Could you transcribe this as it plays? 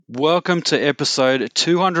Welcome to episode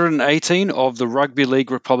 218 of the Rugby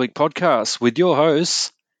League Republic podcast with your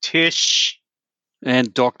hosts, Tish.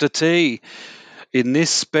 and Dr. T. In this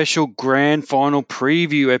special grand final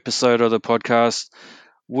preview episode of the podcast,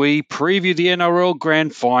 we preview the NRL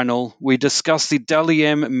grand final, we discuss the Dally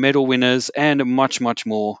M medal winners, and much, much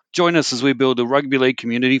more. Join us as we build a rugby league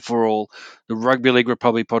community for all. The Rugby League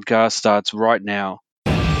Republic podcast starts right now.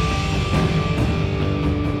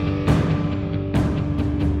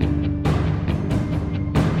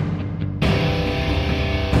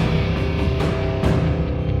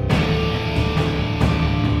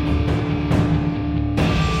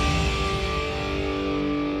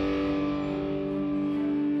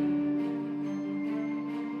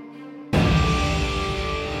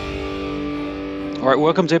 All right,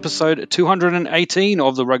 welcome to episode 218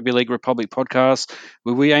 of the Rugby League Republic podcast,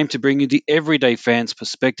 where we aim to bring you the everyday fans'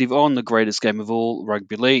 perspective on the greatest game of all,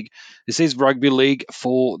 rugby league. This is Rugby League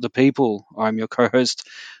for the people. I'm your co-host,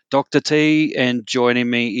 Dr. T, and joining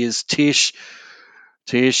me is Tish.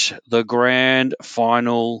 Tish, the grand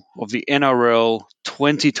final of the NRL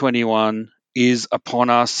 2021 is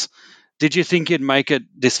upon us. Did you think you'd make it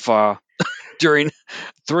this far? During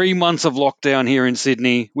 3 months of lockdown here in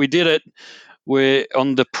Sydney, we did it. We're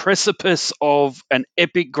on the precipice of an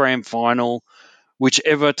epic grand final,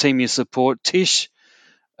 whichever team you support. Tish,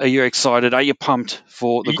 are you excited? Are you pumped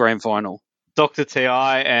for the grand final? Dr. T,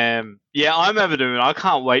 I am. Yeah, I'm over the moon. I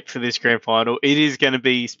can't wait for this grand final. It is going to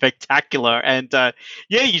be spectacular. And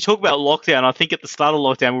you talk about lockdown. I think at the start of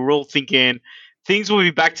lockdown, we were all thinking things will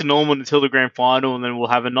be back to normal until the grand final, and then we'll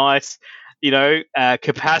have a nice,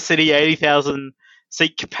 capacity, 80,000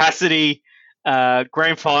 seat capacity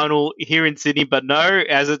grand final here in Sydney. But no,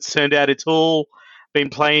 as it's turned out, it's all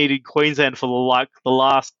been played in Queensland for the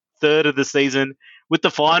last third of the season with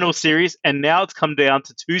the final series, and now it's come down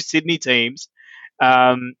to two Sydney teams.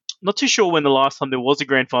 Not too sure when the last time there was a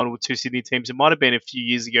grand final with two Sydney teams. It might have been a few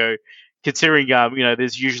years ago, considering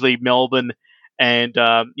there's usually Melbourne and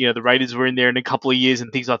the Raiders were in there in a couple of years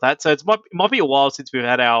and things like that. So it might be a while since we've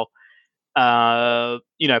had our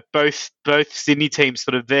both Sydney teams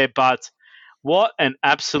sort of there. But what an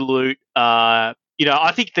absolute I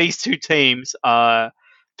think these two teams are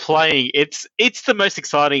playing. It's the most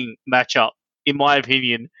exciting matchup, in my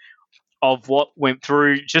opinion, of what went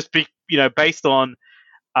through. Just based on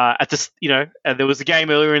there was a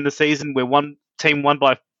game earlier in the season where one team won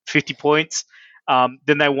by 50 points.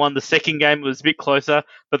 Then they won the second game. It was a bit closer,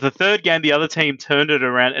 but the third game, the other team turned it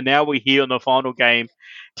around, and now we're here on the final game.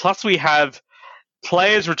 Plus, we have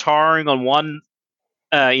players retiring on one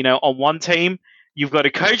team. You've got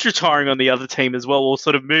a coach retiring on the other team as well, or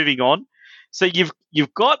sort of moving on. So you've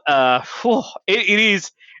got it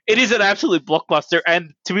is an absolute blockbuster.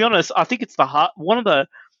 And to be honest, I think it's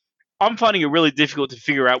I'm finding it really difficult to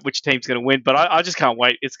figure out which team's going to win, but I just can't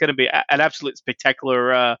wait. It's going to be an absolute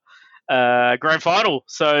spectacular grand final.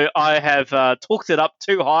 So I have talked it up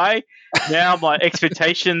too high. Now my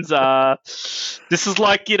expectations this is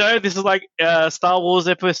like Star Wars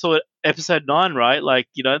episode 9, right?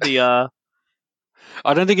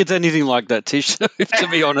 I don't think it's anything like that, Tish, to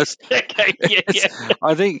be honest. Okay, yeah.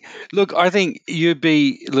 I think you'd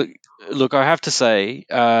be look. I have to say,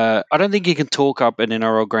 I don't think you can talk up an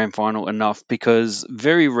NRL grand final enough, because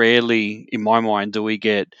very rarely, in my mind, do we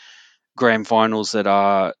get grand finals that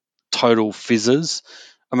are total fizzes.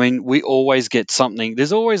 I mean, we always get something.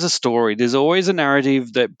 There's always a story. There's always a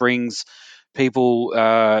narrative that brings people,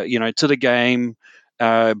 to the game,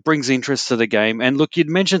 brings interest to the game. And look, you'd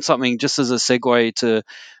mentioned something just as a segue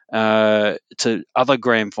to other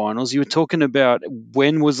grand finals. You were talking about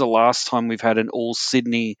when was the last time we've had an all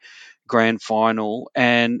Sydney grand final,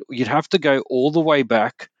 and you'd have to go all the way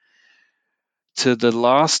back to the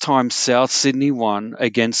last time South Sydney won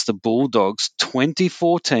against the Bulldogs,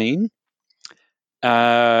 2014.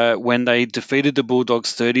 When they defeated the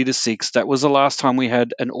Bulldogs 30-6. That was the last time we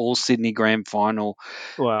had an all Sydney grand final.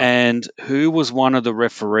 Wow. And who was one of the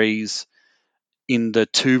referees in the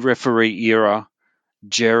 2-referee era?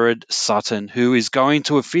 Gerard Sutton, who is going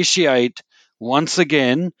to officiate once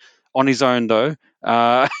again on his own, though,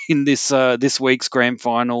 in this week's grand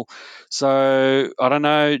final. So I don't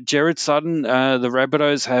know, Gerard Sutton. The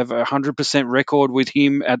Rabbitohs have a 100% record with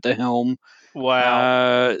him at the helm.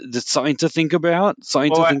 Wow. That's something to think about. But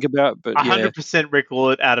 100%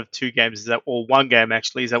 record out of 2 games, or 1 game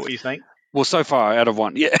actually? Is that what you're saying? Well, so far out of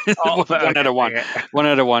 1, yeah. One out of 1. Okay. 1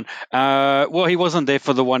 out of 1. Well, he wasn't there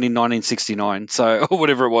for the one in 1969, so or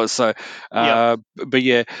whatever it was. So, But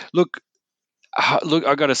yeah, look, Look,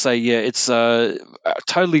 I got to say, yeah, it's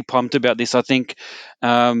totally pumped about this. I think,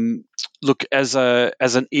 um, look, as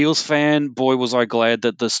an Eels fan, boy, was I glad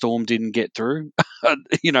that the Storm didn't get through.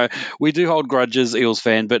 you know, we do hold grudges, Eels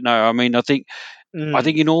fan, but no, I mean, I think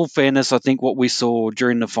Mm, in all fairness, I think what we saw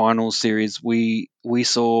during the finals series, we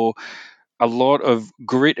saw a lot of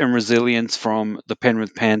grit and resilience from the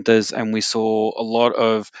Penrith Panthers, and we saw a lot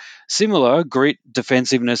of similar grit,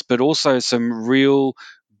 defensiveness, but also some real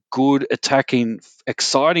good attacking,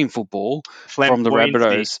 exciting football from the flamboyancy.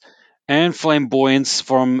 Rabbitohs and flamboyance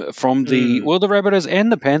from the Mm, well, the Rabbitohs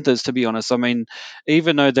and the Panthers. To be honest, I mean,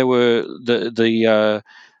 even though they were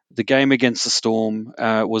the game against the Storm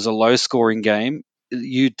was a low scoring game,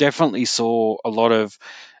 you definitely saw a lot of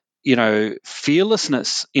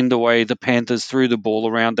fearlessness in the way the Panthers threw the ball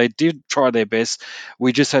around. They did try their best.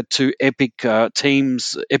 We just had two epic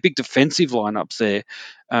teams, epic defensive lineups there,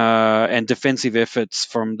 and defensive efforts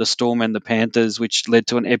from the Storm and the Panthers, which led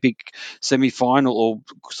to an epic semi-final, or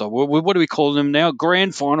so what do we call them now?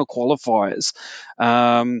 Grand final qualifiers,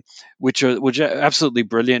 which are absolutely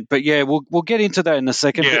brilliant. But yeah, we'll get into that in a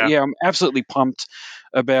second. But yeah, yeah, I'm absolutely pumped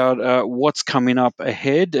about what's coming up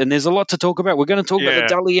ahead. And there's a lot to talk about. We're going to talk about the yeah.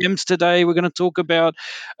 Dally M's today. We're going to talk about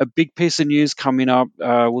a big piece of news coming up.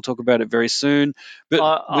 We'll talk about it very soon. But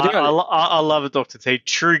without I love it, Doctor T.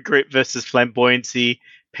 True grit versus flamboyancy.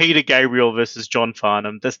 Peter Gabriel versus John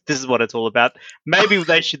Farnham. This is what it's all about. Maybe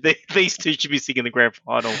these two should be singing the grand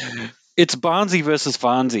final. it's Barnsey versus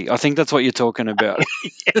Farnsey. I think that's what you're talking about.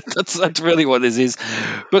 That's really what this is.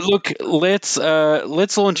 But look, let's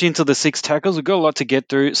launch into the six tackles. We've got a lot to get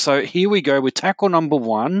through. So here we go with tackle number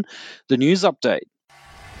one, the news update.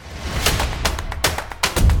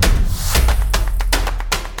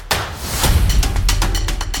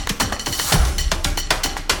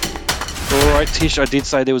 All right, Tish, I did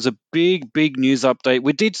say there was a big news update.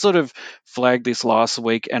 We did sort of flag this last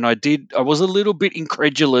week, and I was a little bit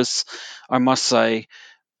incredulous, I must say,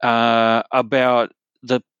 about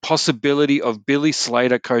the possibility of Billy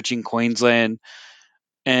Slater coaching Queensland.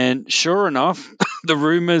 And sure enough, the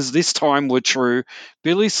rumours this time were true.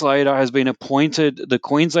 Billy Slater has been appointed the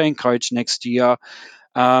Queensland coach next year,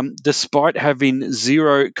 despite having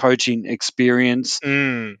zero coaching experience.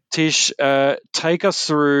 Mm. Tish, take us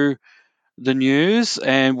through the news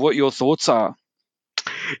and what your thoughts are.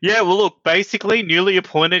 Yeah, well, look, basically, newly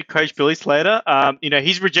appointed coach Billy Slater,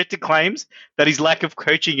 he's rejected claims that his lack of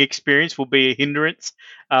coaching experience will be a hindrance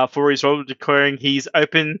for his role, declaring he's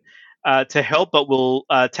open to help, but will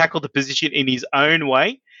tackle the position in his own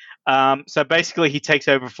way. So basically, he takes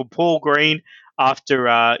over for Paul Green after,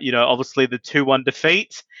 obviously the 2-1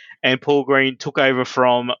 defeat, and Paul Green took over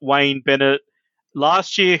from Wayne Bennett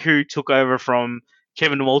last year, who took over from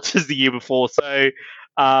Kevin Walters the year before. So,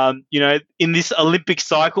 in this Olympic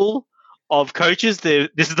cycle of coaches,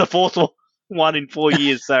 this is the fourth one in 4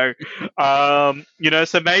 years. So, so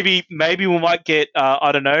maybe we might get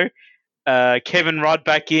I don't know, Kevin Rudd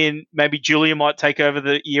back in. Maybe Julia might take over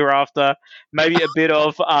the year after. Maybe a bit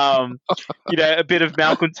of a bit of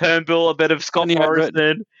Malcolm Turnbull, a bit of Scott Tony Abbott.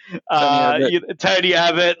 Morrison, Tony Abbott. Tony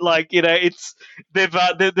Abbott. Like it's they've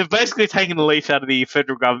basically taken the leaf out of the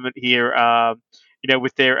federal government here.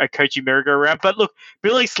 With their coaching merry-go-round. But look,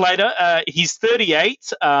 Billy Slater, he's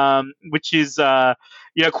 38, which is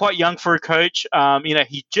quite young for a coach.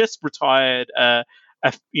 He just retired. A,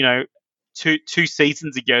 you know, two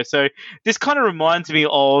seasons ago. So this kind of reminds me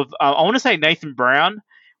of I want to say Nathan Brown,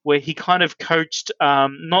 where he kind of coached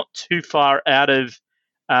not too far out of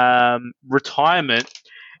retirement.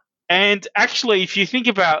 And actually, if you think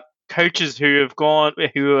about coaches who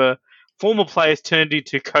are former players turned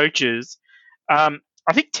into coaches,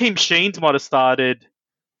 I think Tim Sheens might have started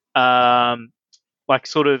like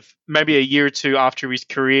sort of maybe a year or two after his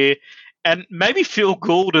career, and maybe Phil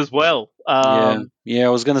Gould as well. Yeah. I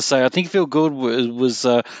was going to say I think Phil Good was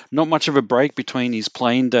not much of a break between his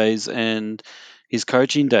playing days and his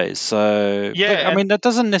coaching days. So, but I Yeah, mean that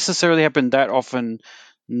doesn't necessarily happen that often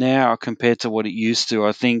now compared to what it used to.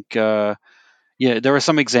 I think yeah, there are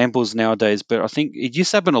some examples nowadays, but I think it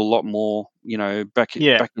used to happen a lot more. yeah. Back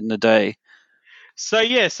in the day. So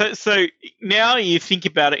now you think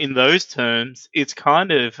about it in those terms, it's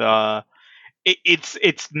kind of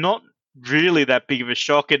it's not really that big of a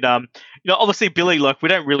shock. And obviously Billy, like we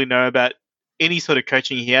don't really know about any sort of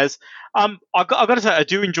coaching he has. I got to say, I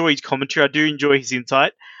do enjoy his commentary. I do enjoy his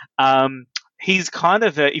insight. He's kind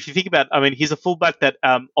of if you think about, I mean, he's a fullback that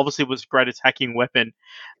obviously was a great attacking weapon,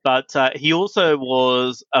 but he also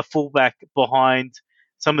was a fullback behind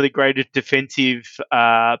some of the greatest defensive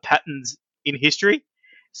patterns in history.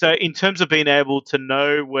 So in terms of being able to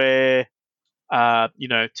know where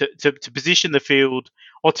to position the field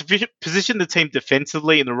or to position the team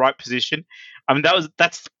defensively in the right position. I mean,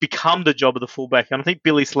 that's become the job of the fullback, and I think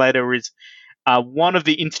Billy Slater is one of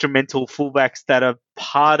the instrumental fullbacks that are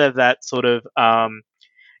part of that sort of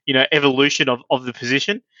evolution of the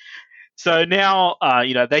position. So now,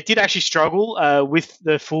 they did actually struggle with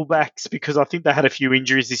the fullbacks because I think they had a few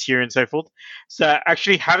injuries this year and so forth. So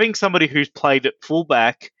actually having somebody who's played at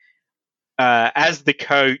fullback as the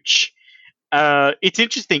coach, it's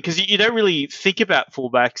interesting because you don't really think about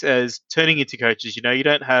fullbacks as turning into coaches. You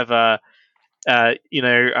don't have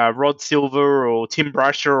Rod Silver or Tim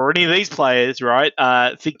Brasher or any of these players, right?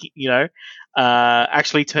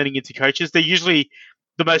 Actually turning into coaches. They're usually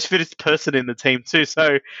the most fittest person in the team too.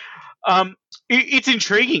 So um, it's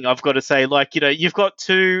intriguing, I've got to say. Like, you've got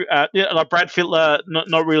two, like Brad Fittler,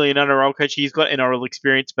 not really an NRL coach. He's got NRL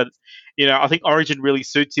experience, but, I think Origin really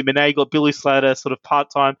suits him. And now you got Billy Slater, sort of part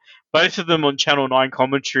time, both of them on Channel 9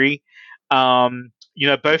 commentary.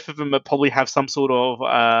 Both of them probably have some sort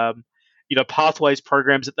of, pathways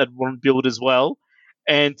programs that they'd want to build as well.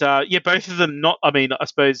 And, both of them I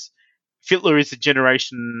suppose Fittler is a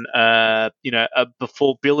generation,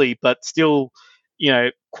 before Billy, but still,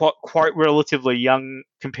 quite relatively young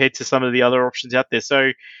compared to some of the other options out there.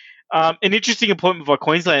 So, an interesting appointment by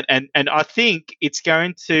Queensland, and I think it's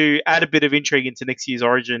going to add a bit of intrigue into next year's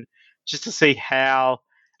Origin, just to see how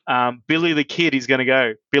Billy the Kid is going to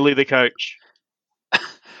go. Billy the coach.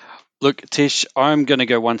 Look, Tish, I'm going to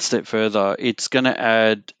go one step further. It's going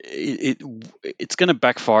to it's going to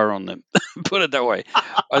backfire on them. Put it that way.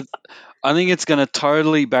 I think it's going to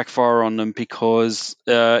totally backfire on them because,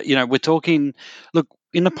 we're talking. Look,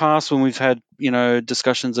 in the past when we've had,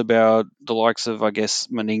 discussions about the likes of, I guess,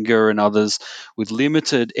 Meninga and others with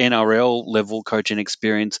limited NRL level coaching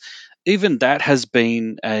experience, even that has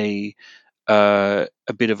been a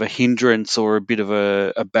bit of a hindrance or a bit of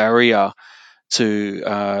a barrier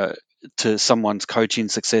to someone's coaching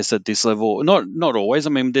success at this level. Not always. I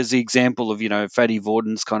mean, there's the example of Fatty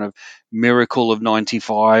Vorden's kind of miracle of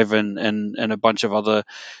 '95, and a bunch of other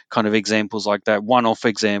kind of examples like that, one-off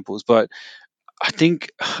examples. But I think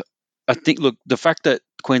look, the fact that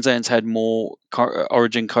Queensland's had more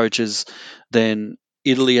Origin coaches than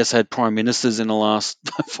Italy has had prime ministers in the last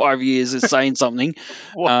 5 years is saying something.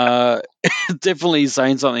 Uh, Definitely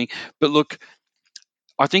saying something. But look,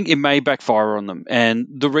 I think it may backfire on them, and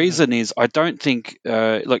the reason is I don't think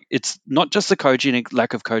it's not just the coaching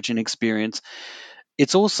lack of coaching experience.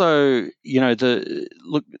 It's also the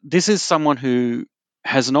look. This is someone who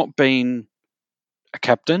has not been a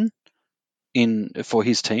captain for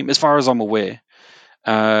his team, as far as I'm aware.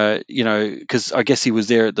 Because I guess he was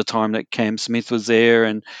there at the time that Cam Smith was there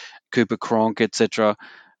and Cooper Cronk, etc.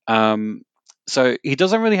 So he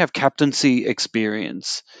doesn't really have captaincy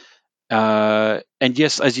experience. And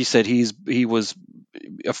yes, as you said, he was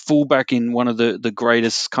a fullback in one of the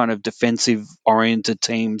greatest kind of defensive oriented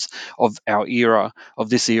teams of our era, of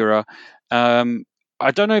this era.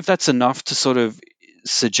 I don't know if that's enough to sort of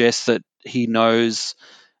suggest that he knows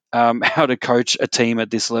how to coach a team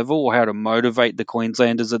at this level or how to motivate the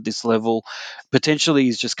Queenslanders at this level. Potentially,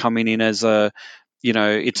 he's just coming in as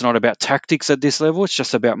it's not about tactics at this level, it's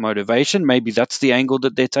just about motivation. Maybe that's the angle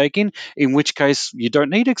that they're taking, in which case you don't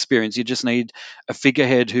need experience. You just need a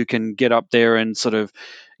figurehead who can get up there and sort of,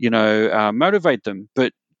 motivate them.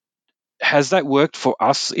 But has that worked for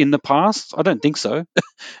us in the past? I don't think so.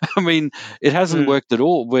 I mean, it hasn't Mm. worked at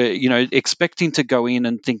all. We're, expecting to go in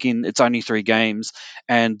and thinking it's only 3 games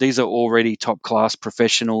and these are already top class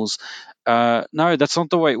professionals. No, that's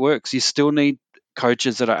not the way it works. You still need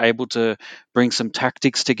coaches that are able to bring some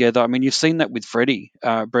tactics together. I mean, you've seen that with Freddie,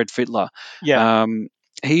 Brad Fittler. Yeah.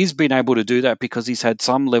 He's been able to do that because he's had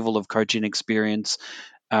some level of coaching experience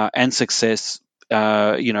and success,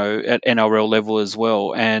 at NRL level as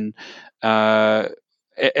well. Uh,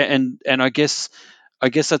 and I guess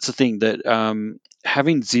that's the thing that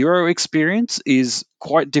having zero experience is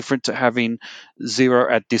quite different to having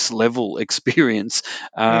zero at this level experience.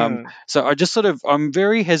 Mm. So I'm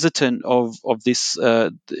very hesitant of this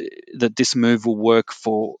that this move will work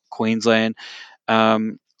for Queensland.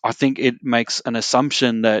 I think it makes an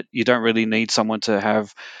assumption that you don't really need someone to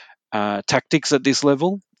have tactics at this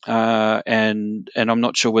level. And I'm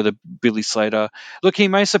not sure whether Billy Slater. Look, he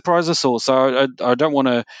may surprise us all. So I don't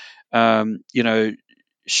want to,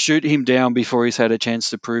 shoot him down before he's had a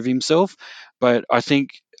chance to prove himself. But I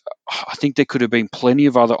think there could have been plenty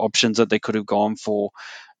of other options that they could have gone for,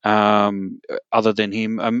 other than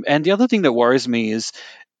him. And the other thing that worries me is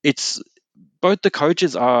it's both the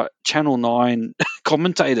coaches are Channel 9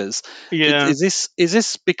 commentators. Yeah. Is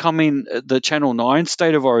this becoming the Channel 9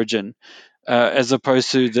 state of origin? as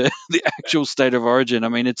opposed to the the actual state of origin. I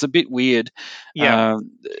mean, it's a bit weird, Yeah.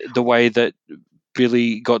 um, the way that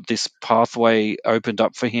Billy got this pathway opened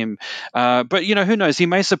up for him. But who knows? He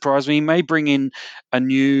may surprise me. He may bring in a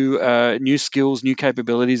new skills, new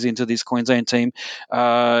capabilities into this Queensland team.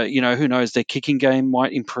 Who knows? Their kicking game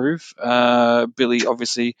might improve. Billy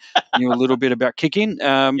obviously knew a little bit about kicking.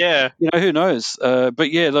 Yeah. Who knows?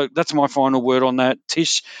 But yeah, look, that's my final word on that.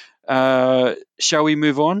 Tish, shall we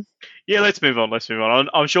move on? Yeah, let's move on. Let's move on.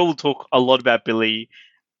 I'm sure we'll talk a lot about Billy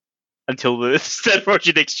until the Stan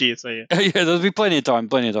project next year. So yeah. Yeah, there'll be plenty of time.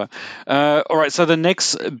 Plenty of time. All right. So the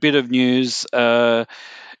next bit of news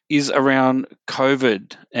is around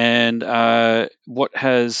COVID and what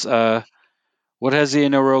has the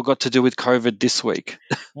NRL got to do with COVID this week?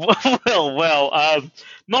 Not really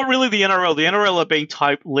the NRL. The NRL are being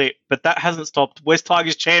tight-lipped, but that hasn't stopped West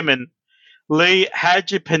Tigers chairman Lee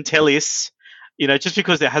Hadjipantelis. Just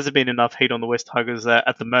because there hasn't been enough heat on the West Tigers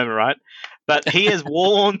at the moment, right? But he has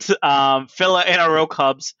warned fellow NRL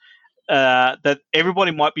clubs that everybody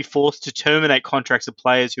might be forced to terminate contracts of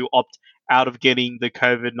players who opt out of getting the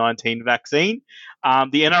COVID-19 vaccine.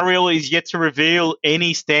 The NRL is yet to reveal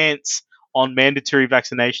any stance on mandatory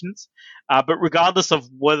vaccinations, but regardless of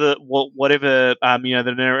whatever the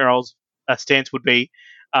NRL's stance would be,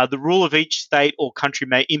 the rule of each state or country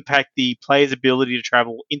may impact the player's ability to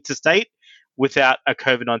travel interstate without a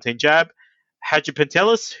COVID-19 jab. Hadji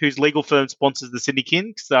Pantelis, whose legal firm sponsors the Sydney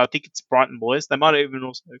Kings, so I think it's Brighton Boys. They might even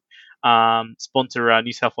also sponsor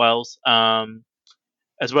New South Wales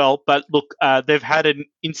as well. But look, they've had an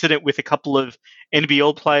incident with a couple of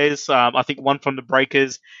NBL players. I think one from the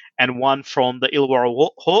Breakers and one from the Illawarra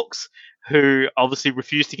Hawks, who obviously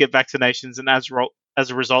refused to get vaccinations, and as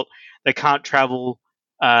a result, they can't travel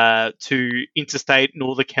to interstate,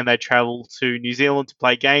 nor can they travel to New Zealand to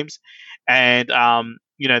play games, and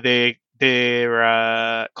their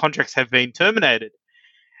contracts have been terminated.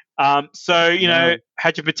 Wow.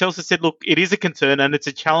 Hadji Patel said, look, it is a concern and it's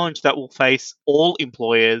a challenge that will face all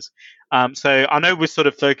employers. So I know we're sort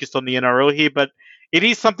of focused on the NRL here, but it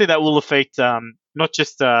is something that will affect not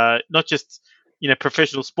just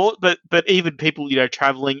professional sport, but even people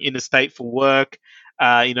traveling in the state for work.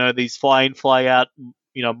 These fly in, fly out,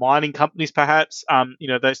 mining companies perhaps.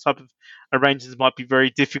 Those type of arrangements might be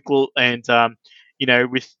very difficult, and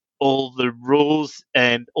with all the rules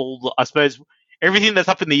and all the, I suppose, everything that's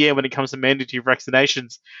up in the air when it comes to mandatory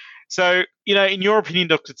vaccinations. So, in your opinion,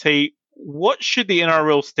 Dr. T, what should the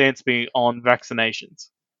NRL stance be on vaccinations?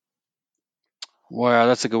 Wow,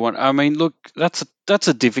 that's a good one. I mean, look, that's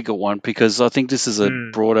a difficult one because I think this is a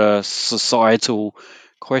Mm, broader societal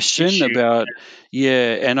question issue. about,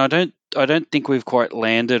 yeah, and I don't think we've quite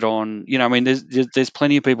landed on, I mean, there's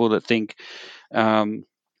plenty of people that think, um,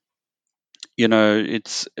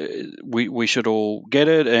 it's we should all get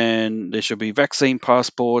it, and there should be vaccine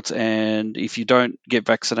passports, and if you don't get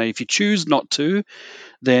vaccinated, if you choose not to,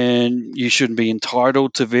 then you shouldn't be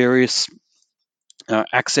entitled to various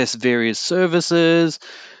access various services.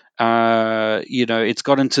 It's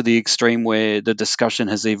gotten to the extreme where the discussion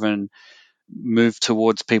has even moved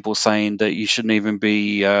towards people saying that you shouldn't even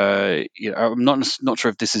be. I'm not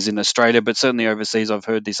sure if this is in Australia, but certainly overseas, I've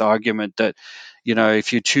heard this argument that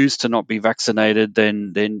if you choose to not be vaccinated,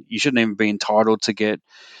 then you shouldn't even be entitled to get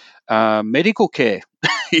medical care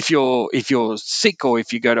if you're sick or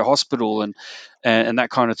if you go to hospital and that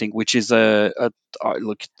kind of thing, which is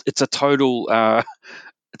look, it's a total.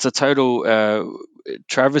 It's a total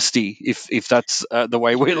travesty if that's the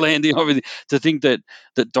way we're landing over to think that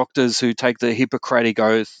doctors who take the Hippocratic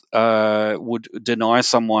oath would deny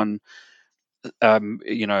someone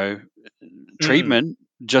you know Mm, treatment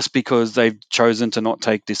just because they've chosen to not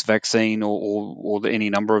take this vaccine or any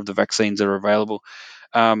number of the vaccines that are available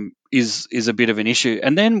is a bit of an issue.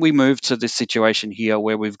 And then we move to this situation here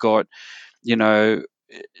where we've got you know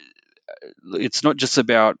it's not just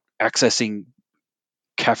about accessing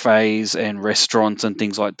cafes and restaurants and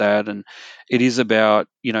things like that, and it is about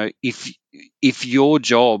if your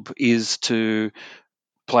job is to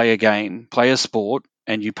play a game, play a sport,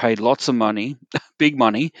 and you paid lots of money big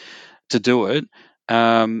money to do it,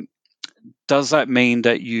 um, does that mean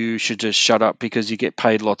that you should just shut up because you get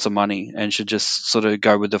paid lots of money and should just sort of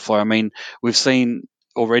go with the flow? I mean, we've seen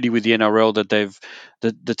already with the NRL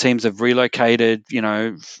that the teams have relocated.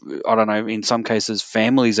 I don't know. In some cases,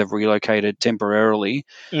 families have relocated temporarily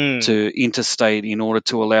mm. to interstate in order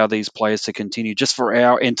to allow these players to continue just for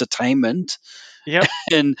our entertainment. Yep.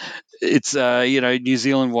 And it's New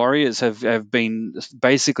Zealand Warriors have been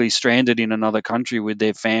basically stranded in another country with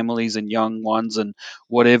their families and young ones and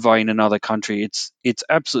whatever in another country. It's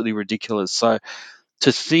absolutely ridiculous. So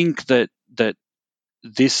to think that that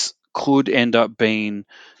this could end up being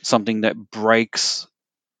something that breaks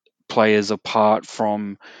players apart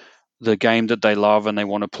from the game that they love and they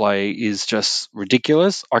want to play is just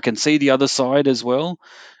ridiculous. I can see the other side as well,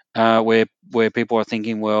 where people are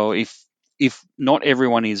thinking, well, if not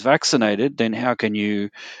everyone is vaccinated, then how can you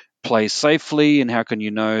play safely, and how can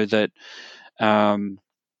you know that um,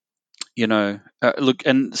 look,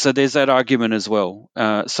 and so there's that argument as well.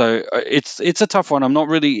 It's a tough one. I'm not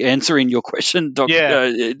really answering your question,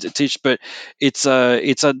 Yeah, Tish, but it's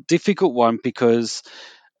a difficult one because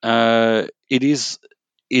it is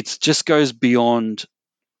it just goes beyond.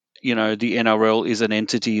 The NRL is an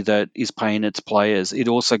entity that is paying its players. It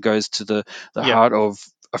also goes to the yeah, heart of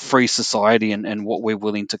a free society and what we're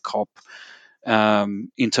willing to cop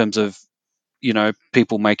in terms of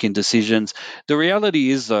people making decisions. The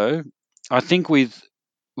reality is, though, I think with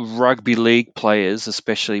rugby league players,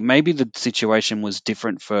 especially, maybe the situation was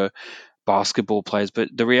different for basketball players, but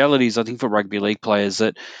the reality is, I think for rugby league players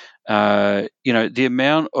that the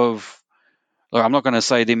amount of look, I'm not going to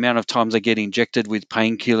say the amount of times they get injected with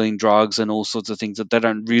pain killing drugs and all sorts of things that they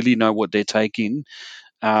don't really know what they're taking.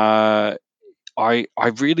 Uh, I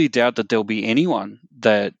really doubt that there'll be anyone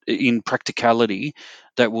that, in practicality,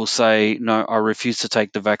 that will say no. I refuse to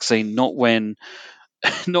take the vaccine. Not when,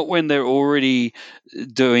 not when they're already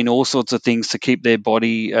doing all sorts of things to keep their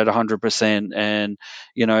body at 100%. And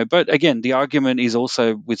but again, the argument is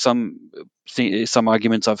also with some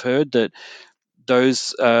arguments I've heard that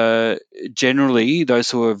those generally those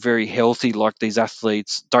who are very healthy, like these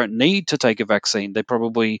athletes, don't need to take a vaccine. They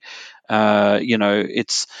probably,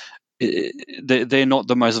 it's they're not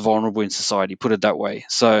the most vulnerable in society, put it that way.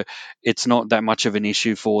 So it's not that much of an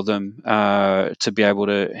issue for them to be able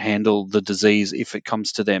to handle the disease if it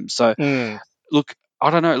comes to them. So mm, look, I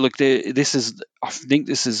don't know. Look, I think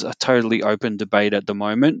this is a totally open debate at the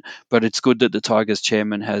moment, but it's good that the Tigers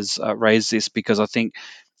chairman has raised this because I think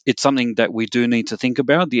it's something that we do need to think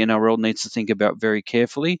about. The NRL needs to think about very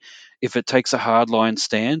carefully. If it takes a hardline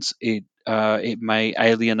stance, it may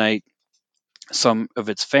alienate some of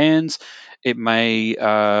its fans. It may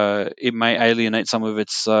alienate some of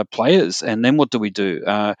its players, and then what do we do?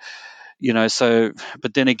 So,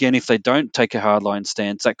 but then again, if they don't take a hardline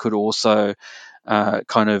stance, that could also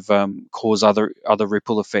kind of cause other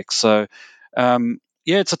ripple effects. So,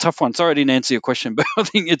 yeah, it's a tough one. Sorry I didn't answer your question, but I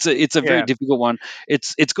think it's a very yeah, difficult one.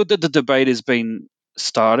 It's good that the debate has been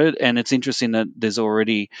started, and it's interesting that there's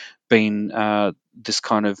already been this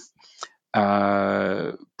kind of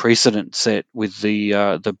precedent set with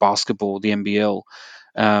the basketball, the NBL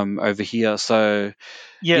over here. So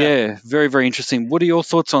yeah. yeah, very very interesting. What are your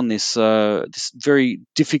thoughts on this very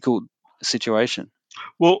difficult situation?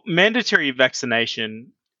 Well, mandatory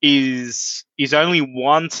vaccination is only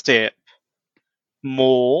one step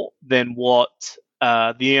more than what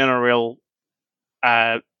the NRL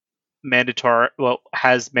uh,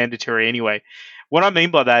 has mandatory anyway. What I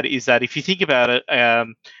mean by that is that if you think about it,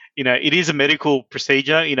 it is a medical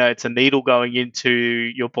procedure. It's a needle going into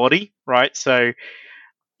your body, right? So,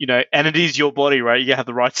 and it is your body, right? You have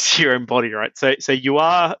the rights to your own body, right? So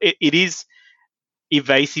it is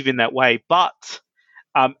invasive in that way. But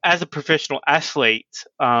as a professional athlete,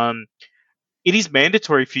 it is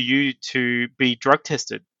mandatory for you to be drug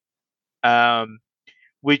tested. Um,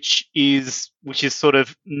 which is sort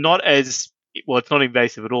of not as well. It's not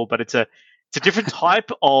invasive at all, but it's a different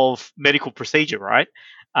type of medical procedure, right?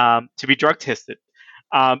 To be drug tested,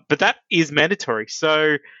 but that is mandatory.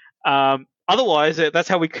 So otherwise, that's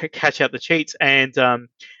how we catch out the cheats. And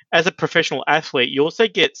as a professional athlete, you also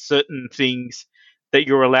get certain things that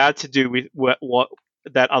you're allowed to do with what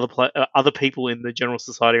that other people in the general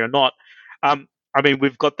society are not. I mean,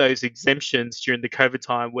 we've got those exemptions during the COVID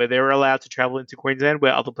time where they're allowed to travel into Queensland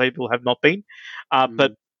where other people have not been.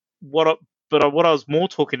 But Mm. what I, what I was more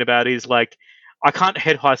talking about is like I can't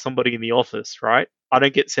head high somebody in the office, right? I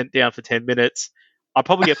don't get sent down for 10 minutes. I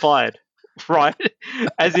probably get fired, right?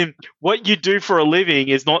 As in, what you do for a living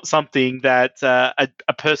is not something that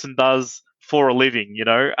a person does for a living.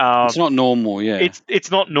 It's not normal, yeah.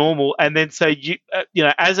 It's not normal. And then so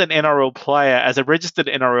as an NRL player, as a registered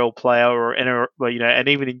NRL player or NRL, well, and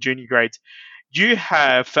even in junior grades, you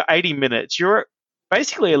have for 80 minutes, you're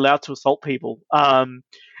basically allowed to assault people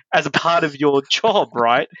as a part of your job,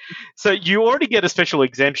 right? So you already get a special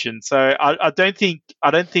exemption. So I don't think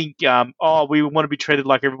oh, we want to be treated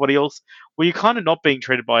like everybody else. Well, you're kind of not being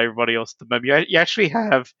treated by everybody else at the moment. You actually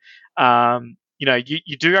have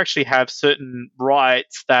you do actually have certain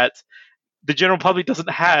rights that the general public doesn't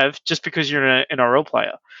have just because you're an NRL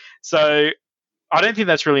player. So I don't think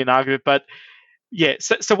that's really an argument. But Yeah,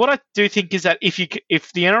 so what I do think is that if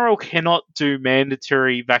the NRL cannot do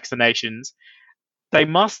mandatory vaccinations, they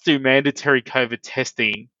must do mandatory COVID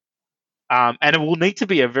testing, and it will need to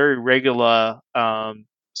be a very regular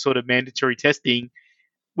sort of mandatory testing,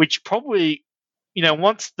 which probably,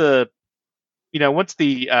 once the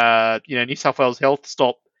New South Wales Health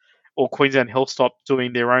stop or Queensland Health stop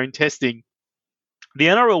doing their own testing, the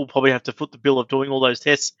NRL will probably have to foot the bill of doing all those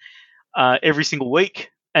tests every single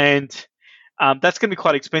week, and that's going to be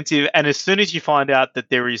quite expensive. And as soon as you find out that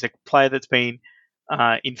there is a player that's been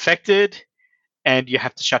infected, and you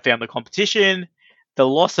have to shut down the competition, the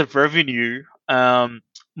loss of revenue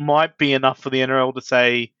might be enough for the NRL to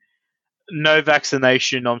say, no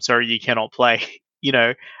vaccination, I'm sorry, you cannot play. It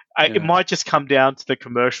Yeah, might just come down to the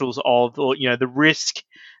commercials of, or the risk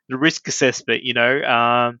assessment.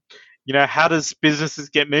 How does businesses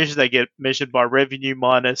get measured? They get measured by revenue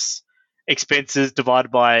minus expenses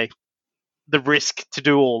divided by the risk to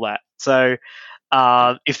do all that. So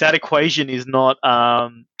if that equation is not,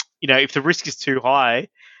 if the risk is too high,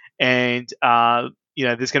 and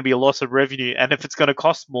there's going to be a loss of revenue, and if it's going to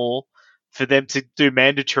cost more for them to do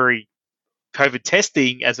mandatory COVID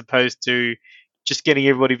testing as opposed to just getting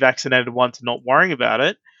everybody vaccinated once and not worrying about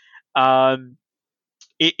it, um,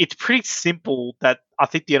 it's pretty simple that I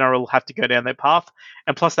think the NRL will have to go down that path.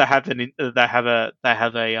 And plus, they have a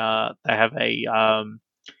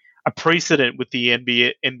precedent with the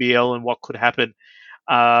NBL and what could happen.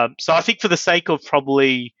 So I think for the sake of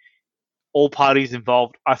probably all parties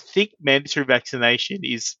involved, I think mandatory vaccination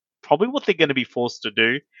is probably what they're going to be forced to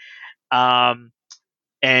do. Um,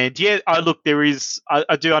 and yeah, I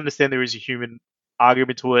do understand there is a human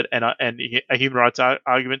argument to it, and a human rights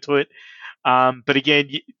argument to it. But again,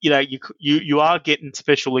 you are getting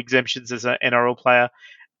special exemptions as an NRL player,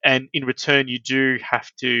 and in return, you do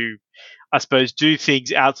have to, I suppose, do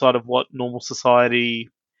things outside of what normal society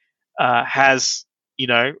has,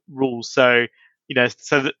 rules. So, I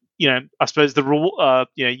suppose the rule,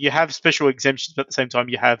 you have special exemptions, but at the same time,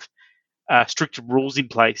 you have stricter rules in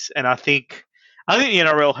place. And I think the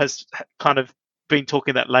NRL has kind of been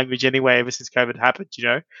talking that language anyway ever since COVID happened.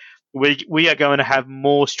 We are going to have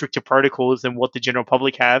more stricter protocols than what the general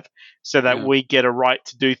public have, so that yeah, we get a right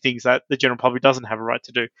to do things that the general public doesn't have a right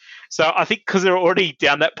to do. So I think because they're already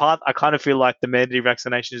down that path, I kind of feel like the mandatory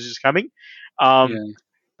vaccination is just coming. Um, yeah.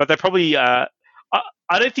 but they probably, I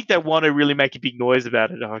don't think they want to really make a big noise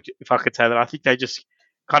about it. If I could say that, I think they just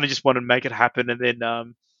kind of just want to make it happen, and then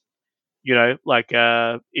like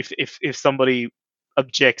if somebody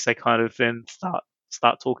objects, they kind of then start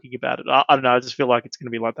talking about it. I don't know. I just feel like it's going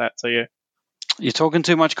to be like that. So yeah, You're talking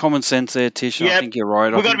too much common sense there, Tish. I yeah. think you're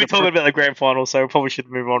right. I We're going think to be talking about the grand final, so we probably should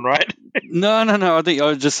move on, right? no, no, no. I think I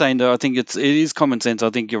was just saying that I think it is common sense. I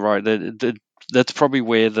think you're right. That's probably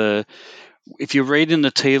where if you're reading the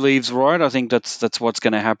tea leaves right, I think that's what's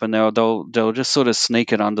going to happen. They'll just sort of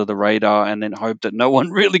sneak it under the radar and then hope that no one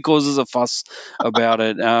really causes a fuss about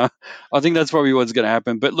it. I think that's probably what's going to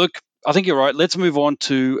happen. But look, I think you're right. Let's move on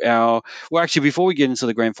to well, actually, before we get into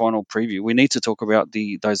the grand final preview, we need to talk about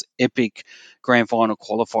those epic grand final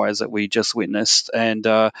qualifiers that we just witnessed, and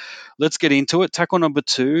let's get into it. Tackle number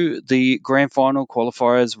 2, the grand final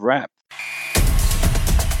qualifiers wrap.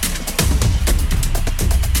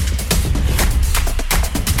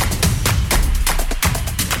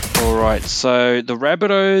 All right, so the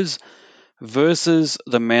Rabbitohs versus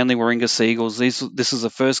the Manly Warringah Seagulls. This is the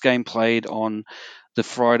first game played on the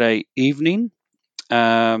Friday evening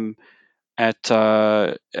at 8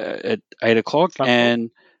 o'clock Suncorp.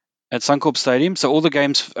 and at Suncorp Stadium. So all the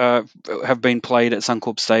games have been played at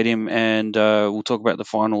Suncorp Stadium, and we'll talk about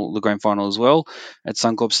the grand final as well at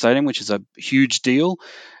Suncorp Stadium, which is a huge deal.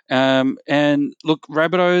 And look,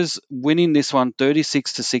 Rabbitohs winning this one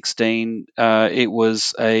 36-16. It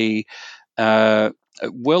was a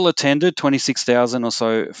well attended, 26,000 or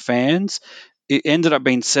so fans. It ended up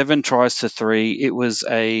being 7 tries to 3. It was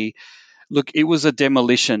a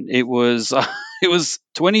demolition. It was it was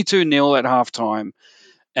 22-0 at halftime,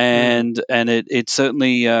 Mm. and it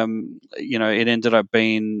certainly it ended up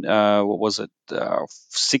being what was it,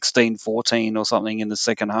 16-14 or something in the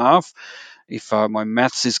second half, if my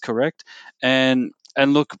maths is correct. And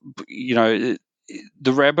look, the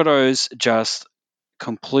Rabbitohs just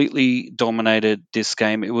completely dominated this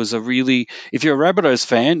game. It was if you're a Rabbitohs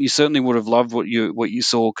fan, you certainly would have loved what you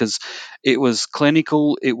saw, because it was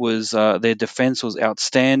clinical. It was their defense was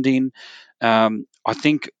outstanding. I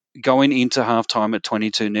think going into halftime at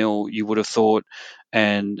 22-0, you would have thought,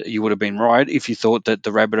 and you would have been right if you thought that the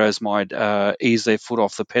Rabbitohs might ease their foot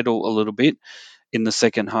off the pedal a little bit in the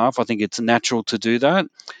second half. I think it's natural to do that.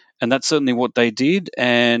 and that's certainly what they did.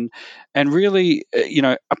 And really,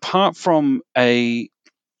 apart from a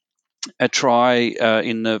try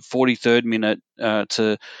in the 43rd minute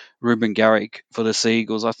to Ruben Garrick for the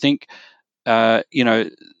Seagulls, I think that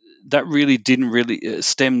really didn't really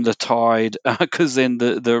stem the tide, because then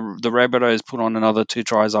the Rabbitohs put on another two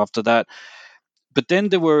tries after that. But then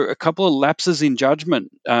there were a couple of lapses in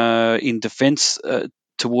judgment in defence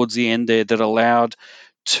towards the end there that allowed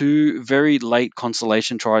two very late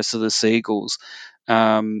consolation tries to the Seagulls,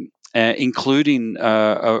 including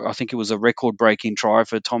I think it was a record-breaking try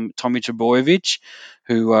for Tommy Trbojevic,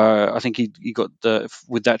 who I think he got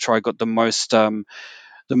with that try got the most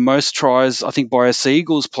tries, I think, by a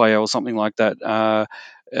Seagulls player or something like that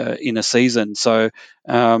in a season. So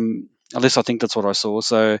at least I think that's what I saw.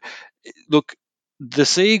 So look, the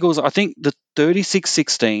Seagulls, I think the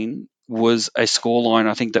 36-16 was a scoreline,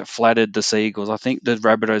 I think, that flattered the Seagulls. I think the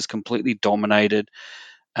Rabbitohs completely dominated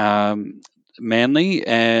Manly,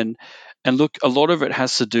 and look, a lot of it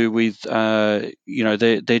has to do with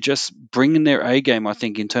they're just bringing their A game. I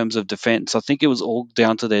think in terms of defence, I think it was all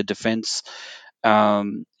down to their defence.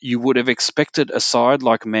 You would have expected a side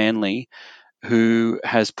like Manly, who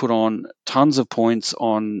has put on tons of points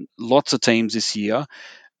on lots of teams this year,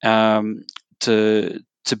 to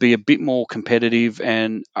be a bit more competitive.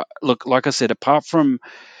 And look, like I said, apart from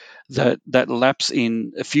that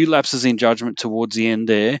a few lapses in judgment towards the end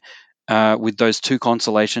there, with those two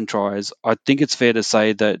consolation tries, I think it's fair to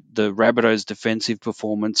say that the Rabbitohs' defensive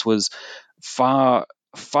performance was far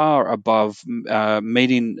above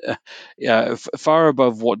meeting, far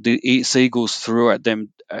above what the Seagulls threw at them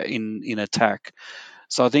in attack.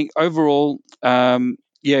 So I think overall,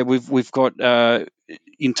 we've got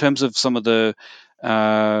in terms of some of the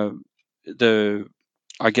I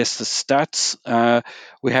guess the stats,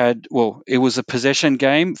 we had, well, it was a possession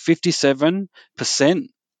game, 57%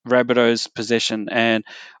 Rabbitohs possession, and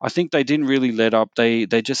I think they didn't really let up. They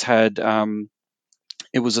just had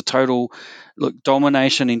it was a total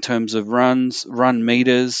domination in terms of run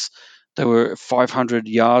meters. They were 500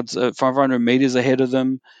 yards, 500 meters ahead of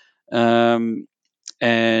them. And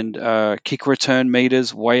kick return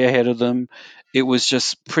meters way ahead of them. It was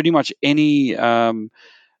just pretty much any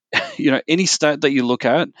any stat that you look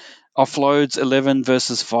at. Offloads 11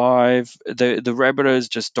 versus 5. The Rabbitohs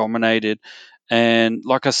just dominated, and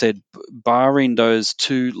like I said, barring those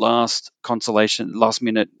two last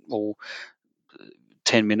minute or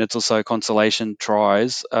 10 minutes or so consolation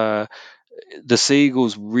tries, the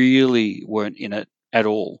Seagulls really weren't in it at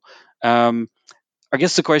all. I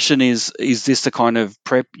guess the question is this the kind of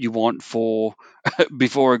prep you want for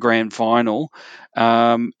before a grand final?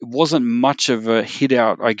 It wasn't much of a hit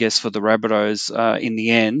out, I guess, for the Rabbitohs in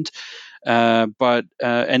the end. And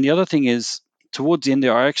the other thing is, towards the end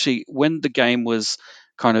there, I actually, when the game was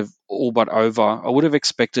kind of all but over, I would have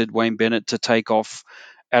expected Wayne Bennett to take off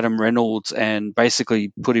Adam Reynolds and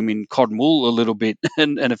basically put him in cotton wool a little bit,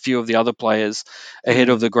 and a few of the other players ahead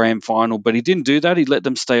of the grand final. But he didn't do that. He let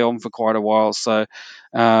them stay on for quite a while. So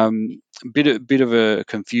bit of a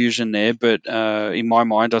confusion there. But in my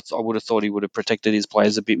mind, I would have thought he would have protected his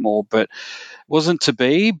players a bit more, but wasn't to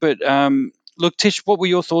be. But look, Tish, what were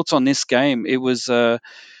your thoughts on this game? It was a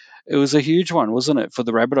huge one, wasn't it, for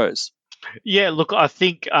the Rabbitohs? Yeah, look, I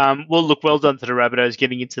think, well done to the Rabbitohs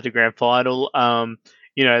getting into the grand final.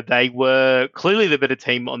 They were clearly the better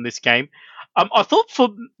team on this game. I thought for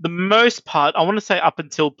the most part, I want to say up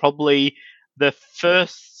until probably the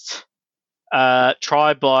first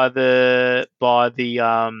try by the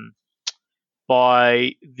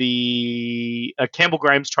Campbell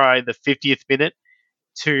Graham's try in the 50th minute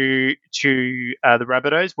to the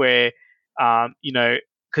Rabbitohs, where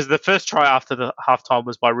because the first try after the halftime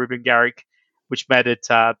was by Ruben Garrick, which made it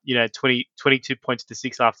 22 points to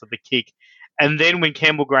 6 after the kick, and then when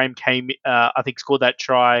Campbell Graham came, I think scored that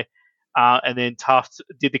try, and then Taft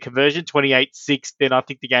did the conversion 28-6. Then I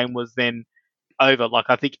think the game was then over. Like,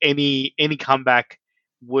 I think any comeback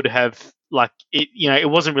would have, like, it. It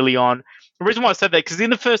wasn't really on. The reason why I said that, because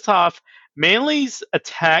in the first half, Manly's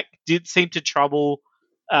attack did seem to trouble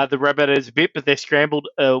the Rabbitohs a bit, but their scramble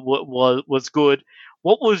was good.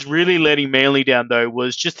 What was really letting Manly down, though,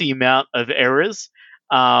 was just the amount of errors.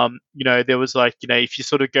 There was, like, if you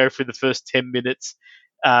sort of go through the first 10 minutes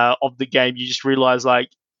of the game, you just realize, like,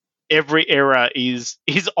 every error is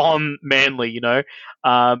on Manly.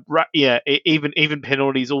 Even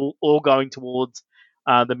penalties all going towards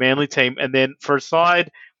the Manly team. And then for a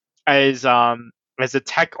side as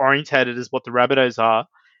attack orientated as what the Rabbitohs are,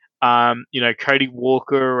 Cody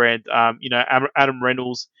Walker and Adam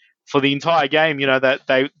Reynolds for the entire game,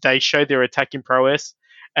 that they showed their attacking prowess,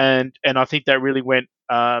 and I think that really went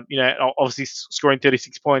Obviously scoring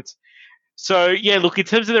 36 points. So yeah, look, in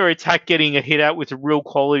terms of their attack getting a hit out with a real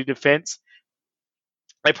quality defense,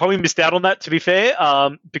 they probably missed out on that, to be fair,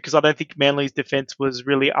 because I don't think Manly's defense was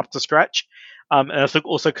really up to scratch. And I think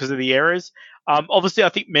also because of the errors. Obviously, I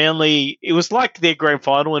think Manly, it was like their grand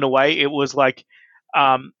final in a way. It was like,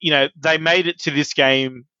 they made it to this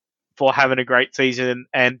game for having a great season,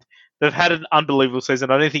 and they've had an unbelievable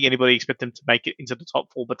season. I don't think anybody expected them to make it into the top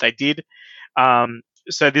four, but they did.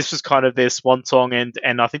 So this was kind of their swan song,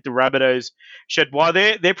 and I think the Rabbitohs showed why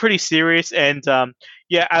they're pretty serious. And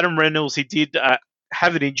yeah, Adam Reynolds, he did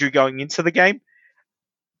have an injury going into the game.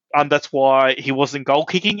 That's why he wasn't goal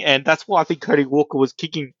kicking, and that's why I think Cody Walker was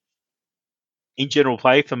kicking in general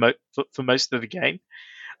play for most of the game.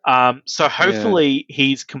 So Yeah, hopefully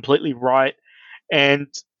he's completely right, and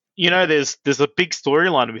there's a big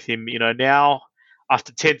storyline with him. Now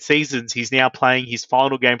after 10 seasons, he's now playing his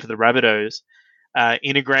final game for the Rabbitohs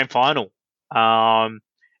in a grand final, and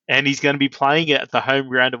he's going to be playing it at the home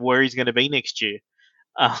ground of where he's going to be next year.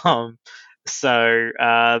 Um,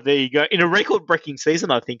 there you go. In a record-breaking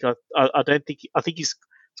season, I think. I don't think. I think he's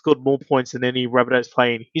scored more points than any Rabbitohs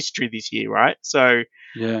player in history this year, right? So,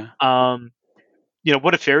 yeah, um,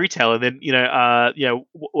 what a fairy tale. And then,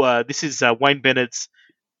 this is Wayne Bennett's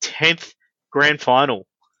 10th grand final,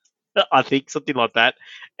 I think, something like that,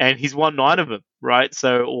 and he's won 9 of them, right?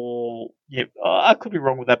 So, or yeah, I could be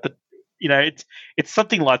wrong with that, but it's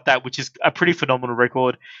something like that, which is a pretty phenomenal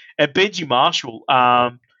record. And Benji Marshall,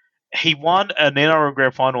 he won an NRL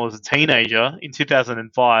Grand Final as a teenager in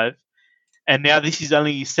 2005, and now this is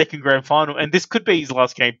only his second Grand Final, and this could be his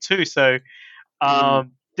last game too. So mm,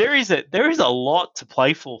 there is a lot to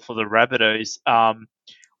play for the Rabbitohs.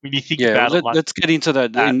 When you think yeah. about it like Let's get into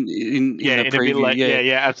that that, in yeah, the in a bit preview. like Yeah,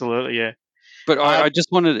 yeah, absolutely, yeah. but I Um,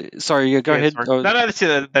 just wanted. Sorry, yeah, go yeah, ahead. sorry. No, no, that's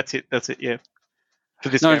it. That's it. That's it. Yeah, for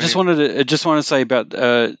this No, game anyway. I just want to say about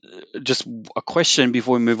just a question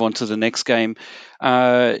before we move on to the next game.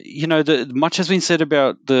 Much has been said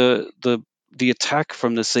about the attack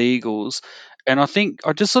from the Sea Eagles, and I think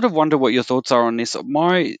I just sort of wonder what your thoughts are on this.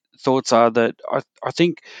 My thoughts are that I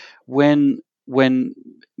think when when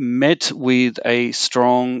met with a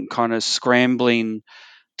strong kind of scrambling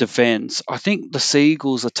defense, I think the Sea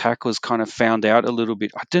Eagles attack was kind of found out a little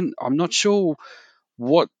bit. I'm not sure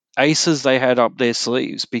what aces they had up their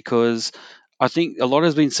sleeves because I think a lot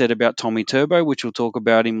has been said about Tommy Turbo, which we'll talk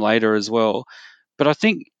about him later as well. But I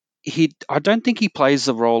don't think he plays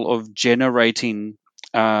the role of generating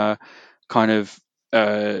uh, kind of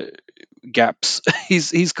uh, gaps.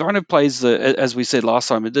 He's kind of plays as we said last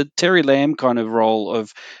time, the Terry Lamb kind of role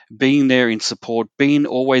of being there in support, being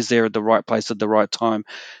always there at the right place at the right time,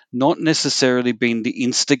 not necessarily being the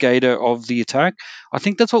instigator of the attack. I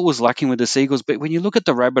think that's what was lacking with the Seagulls. But when you look at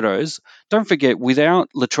the Rabbitohs, don't forget without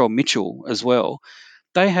Latrell Mitchell as well,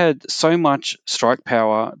 they had so much strike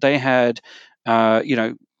power. They had,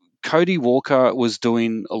 Cody Walker was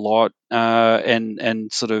doing a lot,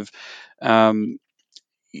 and sort of. Um,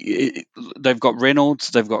 they've got Reynolds,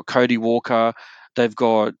 they've got Cody Walker, they've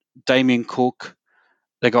got Damien Cook,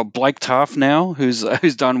 they've got Blake Taft now, who's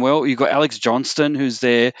who's done well. You've got Alex Johnston, who's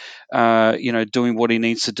there, doing what he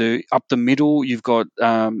needs to do. Up the middle, you've got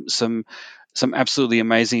some absolutely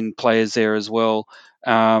amazing players there as well.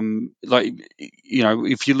 If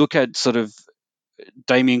you look at sort of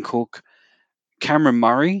Damien Cook, Cameron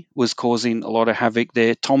Murray was causing a lot of havoc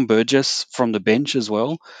there. Tom Burgess from the bench as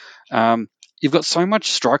well. Um, you've got so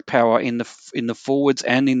much strike power in the forwards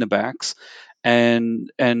and in the backs, and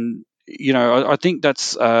I think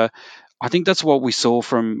that's what we saw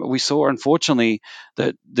unfortunately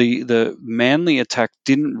that the Manly attack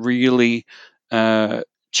didn't really uh,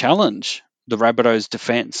 challenge the Rabbitohs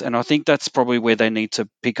defense, and I think that's probably where they need to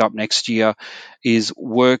pick up next year is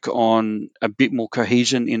work on a bit more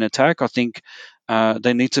cohesion in attack. I think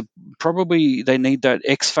they need that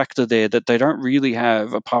X factor there that they don't really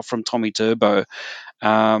have apart from Tommy Turbo.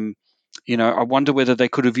 Um, I wonder whether they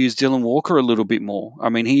could have used Dylan Walker a little bit more. I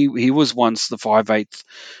mean, he was once the 5/8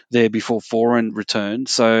 there before Foran returned.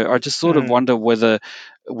 So I just sort of Mm. wonder whether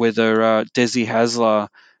Desi Hasler,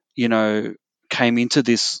 you know, came into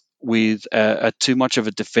this with a too much of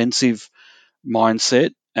a defensive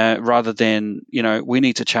mindset. Rather than we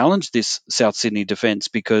need to challenge this South Sydney defence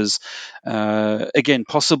because again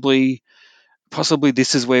possibly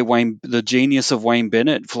this is where the genius of Wayne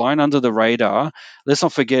Bennett, flying under the radar. Let's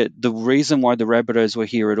not forget the reason why the Rabbitohs were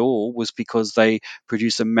here at all was because they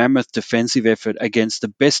produced a mammoth defensive effort against the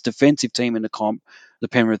best defensive team in the comp, the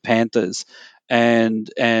Penrith Panthers. And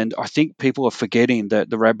I think people are forgetting that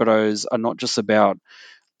the Rabbitohs are not just about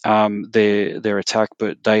their attack,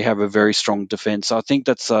 but they have a very strong defense. So I think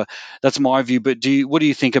that's my view. But what do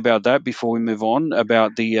you think about that? Before we move on,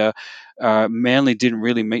 about the Manly didn't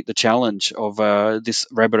really meet the challenge of this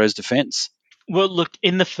Rabbitohs defense. Well, look,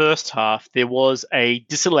 in the first half, there was a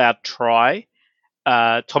disallowed try.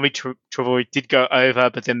 Tommy Travoy did go over,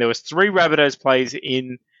 but then there was three Rabbitohs players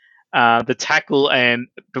in the tackle, and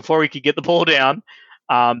before he could get the ball down,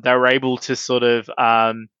 they were able to sort of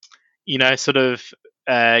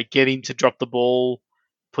get him to drop the ball,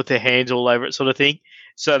 put their hands all over it, sort of thing.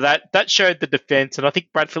 So that showed the defense, and I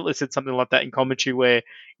think Brad Fittler said something like that in commentary, where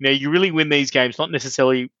you really win these games not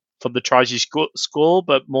necessarily from the tries you score,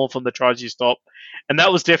 but more from the tries you stop, and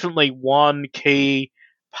that was definitely one key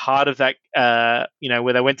part of that.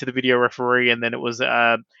 Where they went to the video referee, and then it was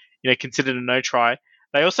considered a no try.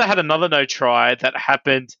 They also had another no try that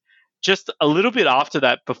happened just a little bit after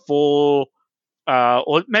that, before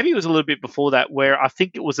or maybe it was a little bit before that, where I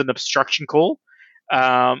think it was an obstruction call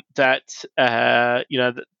that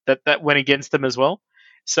that went against them as well.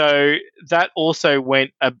 So that also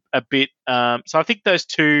went a bit. So I think those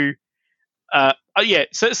two, yeah.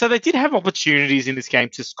 So they did have opportunities in this game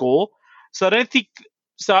to score. So I don't think.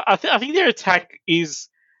 So I think their attack is.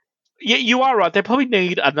 Yeah, you are right. They probably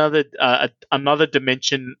need another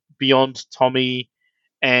dimension beyond Tommy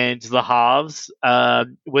and the halves,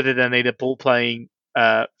 whether they need a ball playing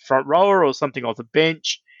front rower or something off the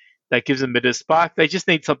bench that gives them a bit of spark. They just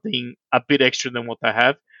need something a bit extra than what they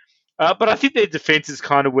have. But I think their defense is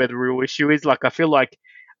kind of where the real issue is. Like, I feel like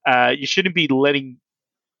you shouldn't be letting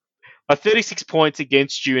 36 points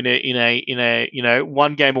against you in a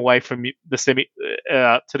one game away from the semi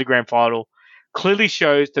to the grand final clearly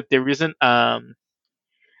shows that there isn't the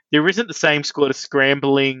same sort of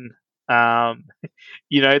scrambling that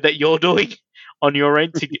you're doing on your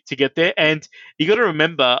end to get there. And you got to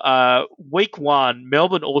remember, week one,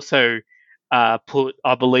 Melbourne also put,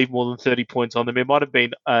 I believe, more than 30 points on them. It might have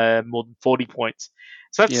been more than 40 points.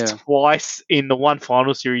 So that's Yeah. twice in the one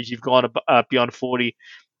final series you've gone beyond 40.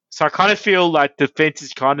 So I kind of feel like defense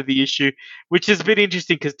is kind of the issue, which is a bit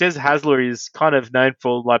interesting because Des Hasler is kind of known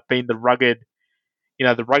for like being the rugged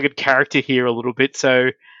character here a little bit. So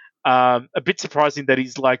a bit surprising that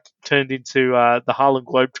he's like turned into the Harlem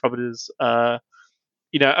Globetrotters,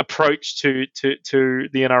 approach to the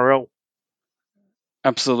NRL.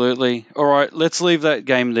 Absolutely. All right, let's leave that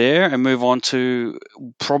game there and move on to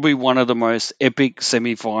probably one of the most epic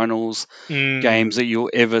semi-finals games Mm, that you'll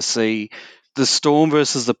ever see. The Storm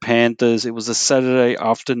versus the Panthers. It was a Saturday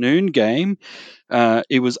afternoon game.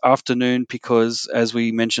 It was afternoon because, as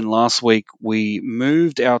we mentioned last week, we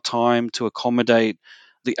moved our time to accommodate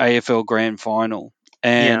the AFL Grand Final.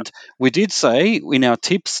 yeah. And we did say in our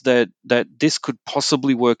tips that this could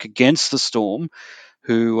possibly work against the Storm,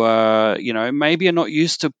 who maybe are not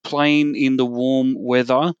used to playing in the warm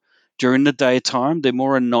weather during the daytime. They're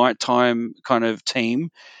more a nighttime kind of team,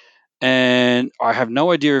 and I have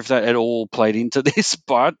no idea if that at all played into this,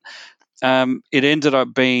 but it ended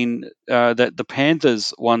up being that the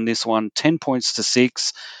Panthers won this one 10 points to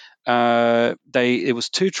 6. It was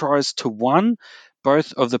 2 tries to 1.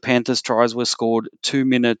 Both of the Panthers' tries were scored 2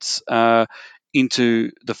 minutes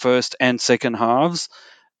into the first and second halves,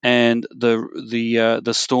 and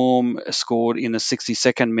the Storm scored in the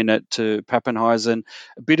 62nd minute to Pappenheisen,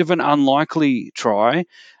 a bit of an unlikely try.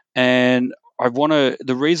 And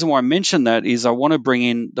the reason why I mention that is I want to bring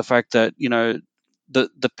in the fact that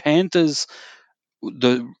the Panthers,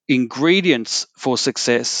 the ingredients for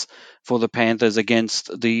success for the Panthers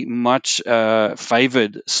against the much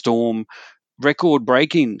favoured Storm,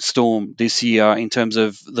 record-breaking Storm this year in terms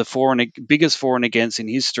of the biggest for and against in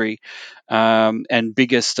history, and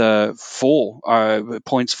biggest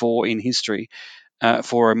points for in history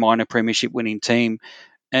for a minor premiership winning team.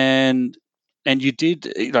 And you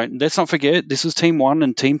did, let's not forget, this was team one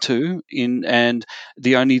and team two and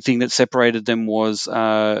the only thing that separated them was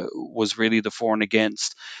really the for and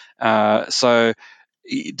against. So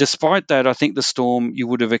despite that, I think the Storm, you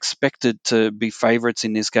would have expected to be favourites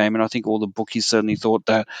in this game, and I think all the bookies certainly thought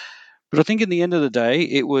that. But I think in the end of the day,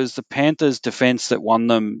 it was the Panthers' defense that won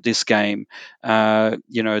them this game.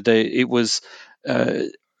 It was uh,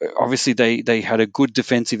 obviously they had a good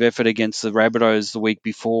defensive effort against the Rabbitohs the week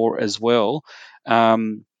before as well.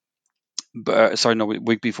 Sorry, no,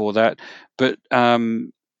 week before that. But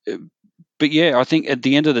but yeah, I think at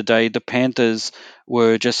the end of the day, the Panthers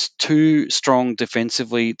were just too strong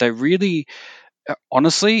defensively. They really,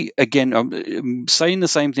 honestly, again, I'm saying the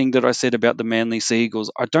same thing that I said about the Manly Seagulls.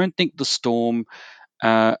 I don't think the Storm,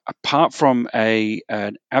 apart from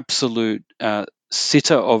an absolute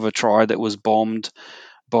sitter of a try that was bombed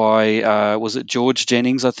by was it George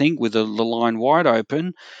Jennings, I think, with the line wide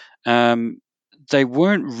open. Um, they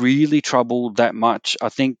weren't really troubled that much. I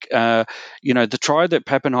think the try that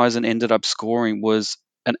Pappenheisen ended up scoring was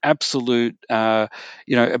an absolute, a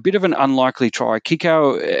bit of an unlikely try.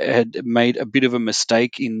 Kikau had made a bit of a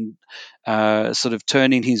mistake in sort of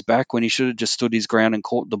turning his back when he should have just stood his ground and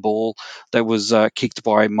caught the ball that was kicked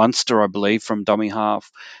by Munster, I believe, from dummy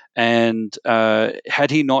half. And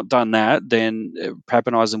had he not done that, then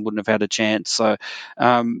Pappenheisen wouldn't have had a chance. So,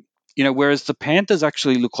 whereas the Panthers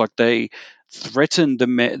actually look like they threatened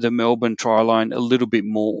the Melbourne try line a little bit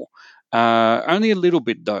more. Only a little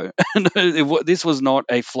bit, though. This was not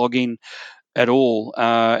a flogging at all,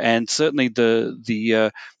 and certainly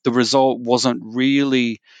the result wasn't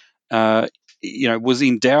really, was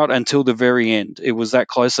in doubt until the very end. It was that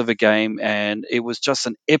close of a game, and it was just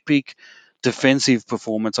an epic defensive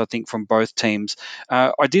performance, I think, from both teams.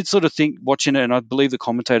 I did sort of think watching it, and I believe the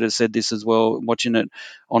commentator said this as well, watching it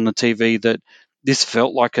on the TV, that this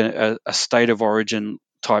felt like a state of origin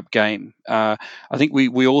type game. I think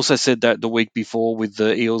we also said that the week before with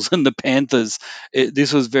the Eels and the Panthers.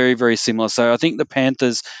 This was very, very similar. So I think the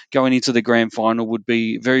Panthers going into the grand final would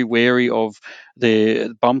be very wary of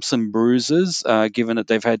their bumps and bruises, given that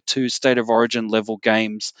they've had two state of origin level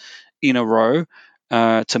games in a row.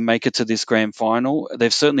 To make it to this grand final,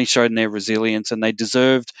 they've certainly shown their resilience, and they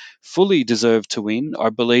fully deserved to win.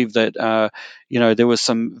 I believe that there was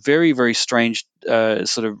some very, very strange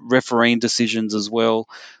sort of refereeing decisions as well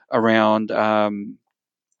around the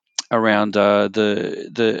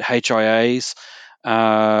HIAs.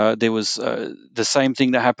 There was the same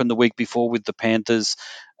thing that happened the week before with the Panthers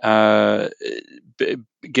uh,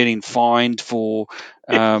 getting fined for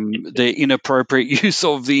the inappropriate use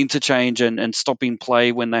of the interchange and stopping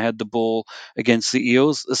play when they had the ball against the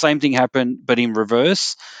Eels. The same thing happened, but in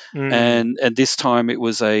reverse. Mm. And this time it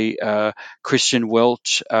was a Christian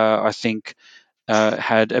Welch, I think,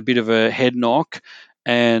 had a bit of a head knock,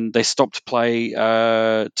 and they stopped play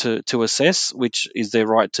to assess, which is their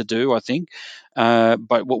right to do, I think.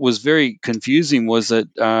 But what was very confusing was that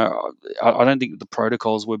I don't think the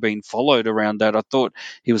protocols were being followed around that. I thought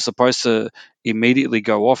he was supposed to immediately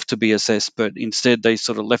go off to be assessed, but instead they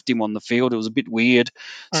sort of left him on the field. It was a bit weird.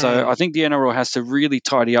 So Mm. I think the NRL has to really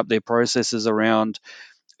tidy up their processes around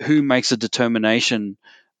who makes a determination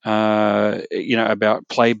about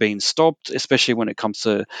play being stopped, especially when it comes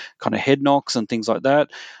to kind of head knocks and things like that.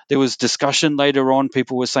 There was discussion later on.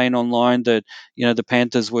 People were saying online that the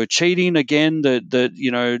Panthers were cheating again.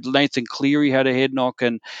 That Nathan Cleary had a head knock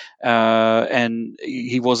and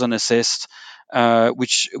he wasn't assessed.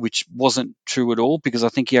 Which wasn't true at all, because I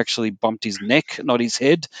think he actually bumped his neck, not his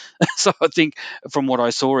head. So I think, from what I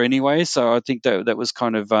saw anyway, so I think that was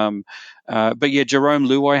kind of but yeah, Jerome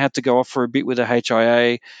Luai had to go off for a bit with a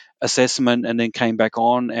HIA assessment, and then came back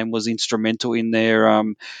on and was instrumental in their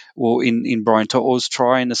in Brian To'o's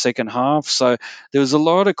try in the second half. So there was a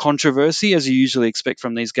lot of controversy, as you usually expect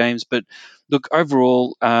from these games. But look,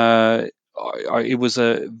 overall, it was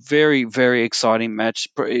a very, very exciting match.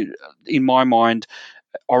 In my mind,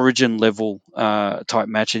 origin level type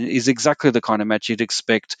match, and is exactly the kind of match you'd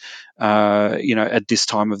expect at this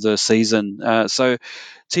time of the season. So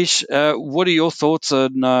Tish, what are your thoughts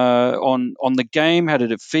on the game? How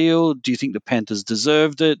did it feel? Do you think the Panthers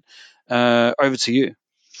deserved it? Over to you.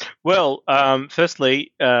 Well,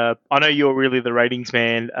 firstly, I know you're really the ratings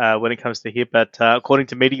man when it comes to here, but according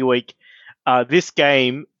to Media Week, this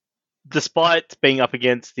game, despite being up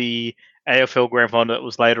against the AFL Grand Final that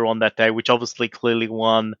was later on that day, which obviously clearly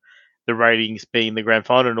won the ratings, being the Grand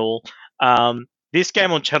Final and all, this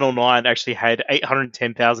game on Channel 9 actually had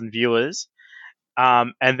 810,000 viewers,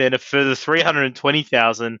 and then a further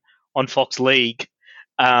 320,000 on Fox League,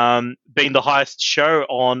 being the highest show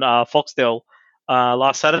on Foxtel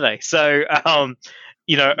last Saturday. So, over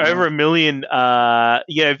Wow. a million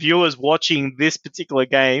viewers watching this particular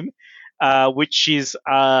game, which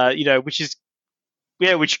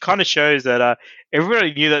kind of shows that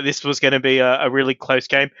everybody knew that this was going to be a really close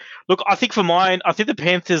game. Look, I think for mine, I think the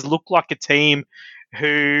Panthers look like a team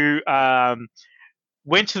who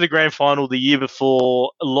went to the grand final the year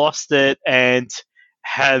before, lost it, and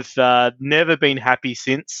have never been happy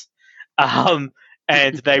since. Um,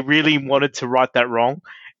 and they really wanted to right that wrong.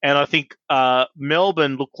 And I think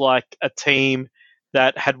Melbourne looked like a team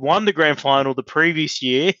that had won the grand final the previous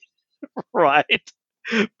year, right?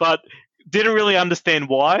 But didn't really understand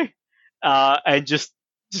why, and just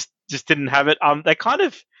didn't have it. They kind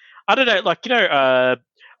of, I don't know,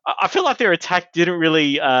 I feel like their attack didn't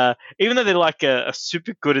really, even though they're like a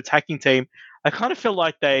super good attacking team, I kind of feel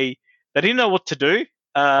like they didn't know what to do.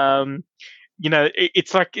 Um,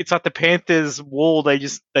 it's like the Panthers wall. They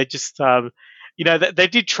did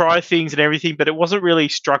try things and everything, but it wasn't really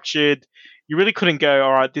structured. You really couldn't go,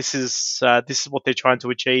 all right, this is what they're trying to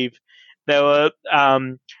achieve. They were,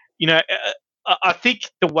 I think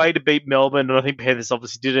the way to beat Melbourne, and I think Panthers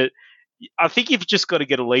obviously did it. I think you've just got to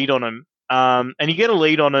get a lead on them, and you get a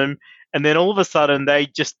lead on them, and then all of a sudden they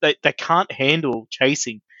can't handle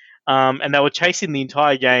chasing, and they were chasing the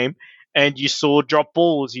entire game, and you saw drop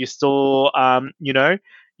balls, you saw sort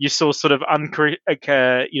of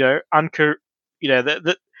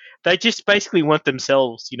that they just basically weren't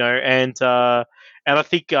themselves, and I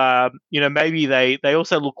think maybe they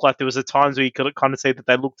also looked like there was a times where you could kind of see that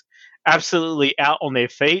they looked absolutely out on their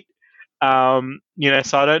feet. So I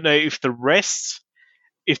don't know if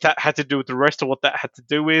that had to do with the rest or what that had to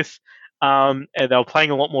do with. And they were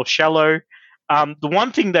playing a lot more shallow. The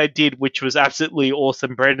one thing they did, which was absolutely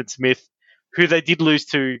awesome, Brandon Smith, who they did lose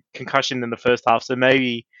to concussion in the first half, so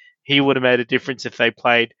maybe he would have made a difference if they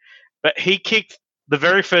played. But he kicked the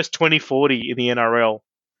very first 20-40 in the NRL.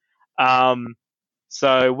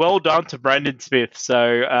 So well done to Brandon Smith.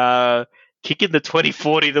 So kicking the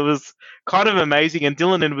 20-40, that was kind of amazing. And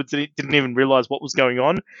Dylan Edwards didn't even realise what was going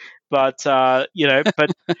on. But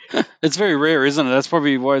It's very rare, isn't it? That's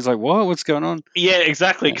probably why he's like, "What? What's going on?" yeah,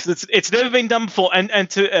 exactly, because it's never been done before. And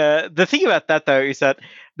the thing about that though is that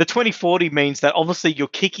the 20-40 means that obviously you're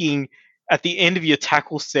kicking at the end of your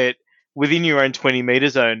tackle set within your own 20-meter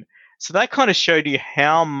zone. So that kind of showed you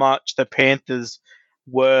how much the Panthers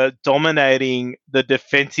were dominating the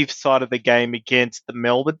defensive side of the game against the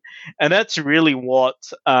Melbourne, and that's really what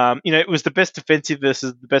it was, the best defensive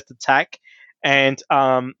versus the best attack, and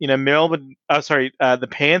the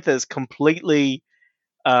Panthers completely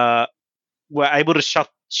were able to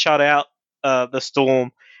shut out the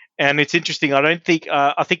Storm. And it's interesting. I think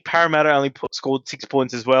Parramatta only scored 6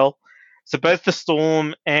 points as well. So both the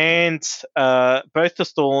Storm and the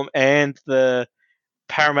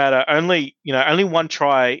Parramatta only one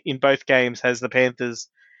try in both games has the Panthers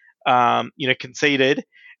conceded,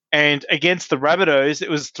 and against the Rabbitohs it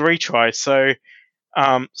was 3 tries. So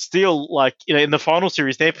still, in the final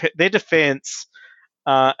series, their defense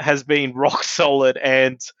has been rock solid,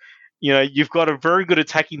 and you've got a very good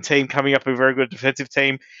attacking team coming up with a very good defensive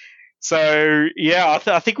team. So yeah,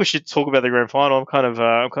 I think we should talk about the grand final. I'm kind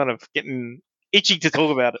of getting itchy to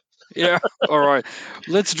talk about it. Yeah. All right.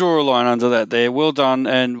 Let's draw a line under that there. Well done,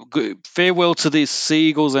 and farewell to the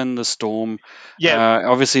Seagulls and the Storm. Yeah,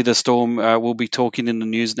 obviously the Storm will be talking in the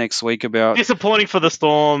news next week about. disappointing for the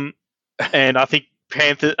Storm, and I think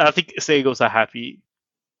Seagulls are happy.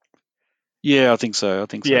 Yeah, I think so.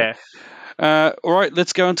 Yeah. All right,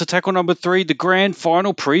 let's go into tackle number 3, the grand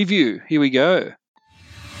final preview. Here we go.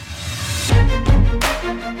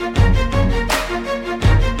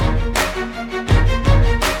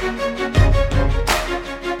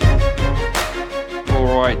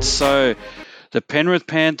 All right, so the Penrith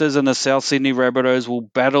Panthers and the South Sydney Rabbitohs will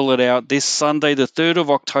battle it out this Sunday, the 3rd of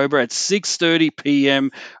October at 6:30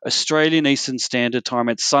 p.m. Australian Eastern Standard Time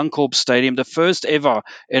at Suncorp Stadium, the first ever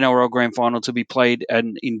NRL Grand Final to be played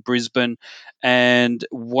in Brisbane. And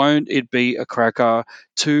won't it be a cracker?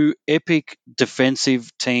 2 epic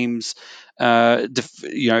defensive teams.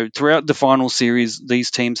 Throughout the final series,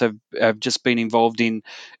 these teams have just been involved in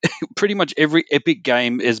pretty much every epic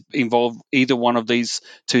game has involved either one of these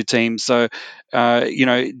 2 teams. So,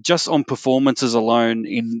 just on performances alone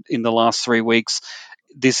in the last 3 weeks,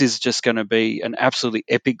 this is just going to be an absolutely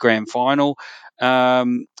epic grand final.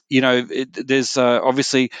 There's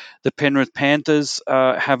obviously the Penrith Panthers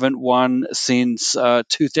haven't won since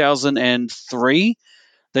 2003.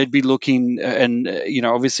 They'd be looking, and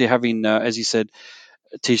obviously having, as you said,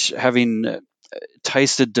 Tish, having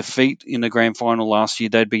tasted defeat in the grand final last year,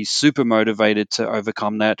 they'd be super motivated to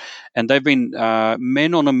overcome that. And they've been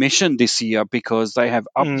men on a mission this year because they have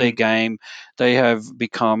upped their game. They have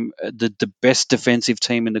become the best defensive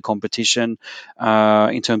team in the competition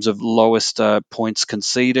in terms of lowest points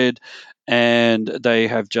conceded. And they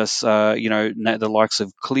have just, the likes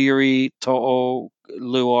of Cleary, To'o,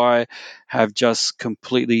 Luai have just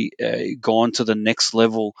completely gone to the next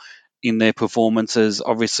level in their performances.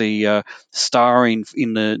 Obviously, starring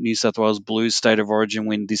in the New South Wales Blues State of Origin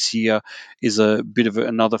win this year is a bit of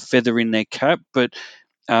another feather in their cap. But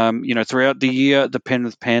throughout the year, the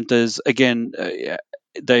Penrith Panthers, again,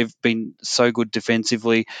 they've been so good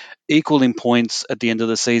defensively, equal in points at the end of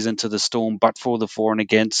the season to the Storm, but for the for and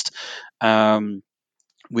against.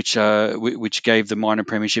 which gave the minor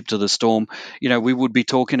premiership to the Storm. We would be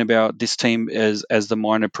talking about this team as the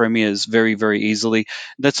minor premiers very, very easily.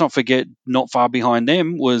 Let's not forget, not far behind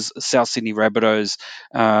them was South Sydney Rabbitohs,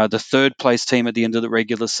 the third place team at the end of the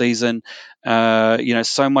regular season.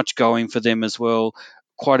 So much going for them as well.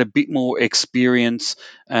 Quite a bit more experience,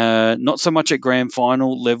 not so much at grand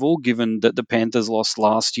final level, given that the Panthers lost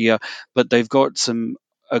last year, but they've got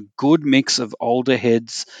a good mix of older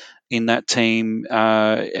heads in that team,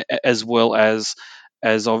 as well as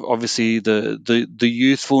obviously the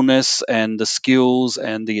youthfulness and the skills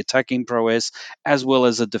and the attacking prowess, as well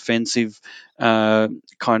as the defensive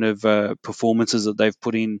kind of performances that they've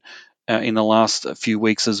put in the last few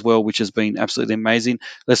weeks as well, which has been absolutely amazing.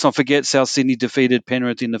 Let's not forget South Sydney defeated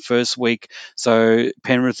Penrith in the first week, so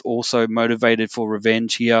Penrith also motivated for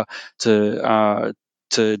revenge here to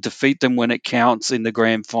defeat them when it counts in the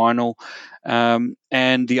grand final.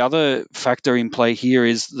 And the other factor in play here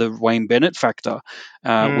is the Wayne Bennett factor.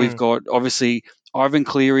 We've got obviously Ivan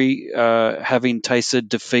Cleary having tasted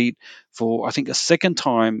defeat for I think a second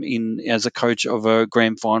time in as a coach of a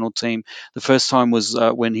grand final team. The first time was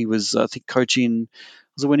when he was I think coaching.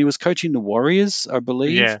 Was it when he was coaching the Warriors, I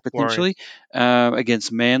believe, Yeah, potentially, Warriors.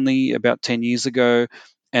 against Manly about 10 years ago?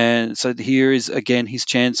 And so here is again his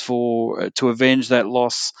chance for to avenge that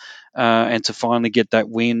loss and to finally get that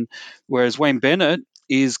win. Whereas Wayne Bennett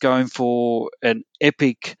is going for an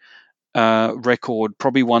epic record,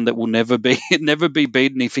 probably one that will never be never be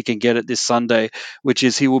beaten if he can get it this Sunday, which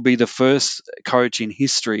is he will be the first coach in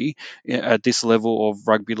history at this level of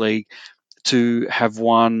rugby league to have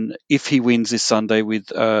won, if he wins this Sunday with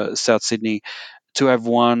South Sydney, to have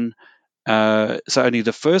won. So only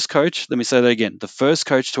the first coach, let me say that again, the first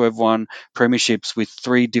coach to have won premierships with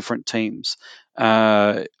three different teams.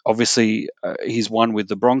 Obviously, he's won with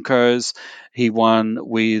the Broncos, he won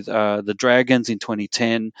with the Dragons in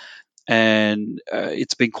 2010, and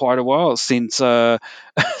it's been quite a while since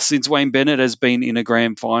since Wayne Bennett has been in a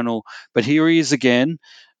grand final. But here he is again,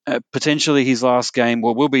 potentially his last game,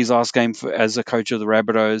 well, will be his last game as a coach of the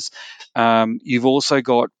Rabbitohs. You've also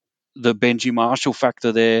got the Benji Marshall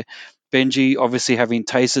factor there. Benji obviously having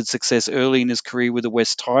tasted success early in his career with the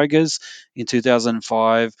West Tigers in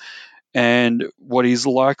 2005, and what is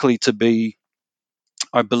likely to be,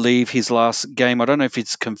 I believe, his last game. I don't know if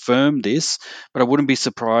it's confirmed this, but I wouldn't be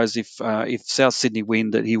surprised if South Sydney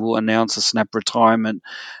win that he will announce a snap retirement.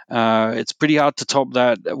 It's pretty hard to top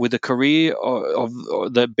that with a career of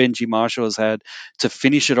that Benji Marshall has had. To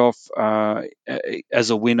finish it off as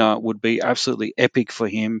a winner would be absolutely epic for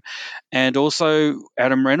him. And also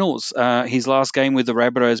Adam Reynolds, his last game with the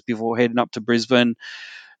Rabbitohs before heading up to Brisbane.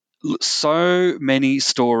 So many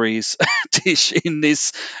stories, Tish, in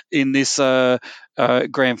this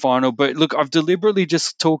grand final. But look, I've deliberately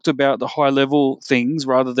just talked about the high level things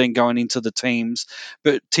rather than going into the teams.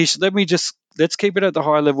 But Tish, let's keep it at the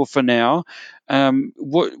high level for now.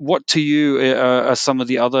 What to you are some of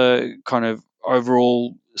the other kind of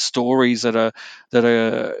overall stories that are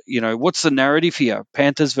what's the narrative here?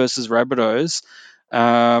 Panthers versus Rabbitohs.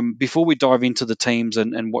 Before we dive into the teams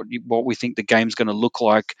and what we think the game's going to look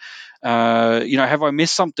like, have I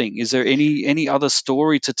missed something? Is there any other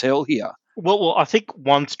story to tell here? Well, I think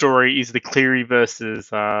one story is the Cleary versus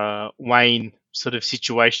Wayne sort of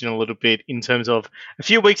situation a little bit in terms of a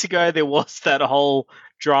few weeks ago there was that whole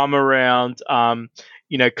drama around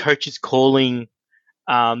coaches calling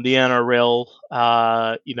the NRL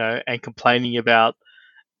and complaining about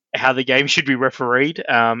how the game should be refereed,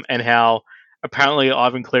 and how apparently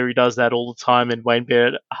Ivan Cleary does that all the time and Wayne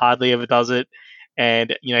Bennett hardly ever does it.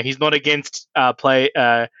 And he's not against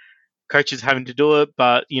coaches having to do it,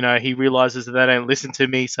 but he realizes that they don't listen to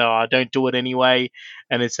me, so I don't do it anyway.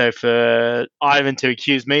 And then so for Ivan to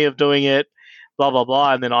accuse me of doing it, blah blah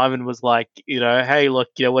blah, and then Ivan was like, hey, look,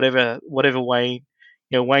 whatever Wayne,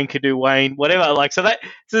 Wayne could do Wayne, whatever. Like so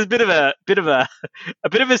there's a bit of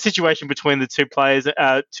a situation between the two players,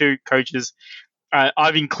 two coaches.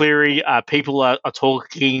 Ivan Cleary, people are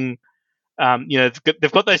talking.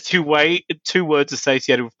 They've got those two words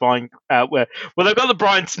associated with buying. They've got the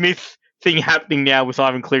Brian Smith thing happening now with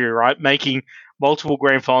Ivan Cleary, right? Making multiple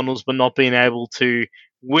grand finals, but not being able to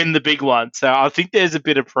win the big one. So I think there's a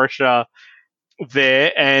bit of pressure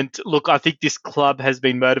there. And look, I think this club has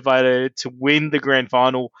been motivated to win the grand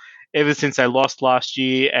final ever since they lost last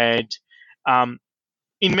year. And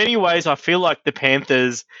in many ways, I feel like the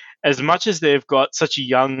Panthers, as much as they've got such a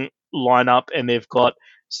young lineup and they've got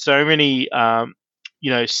so many,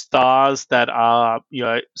 stars that are,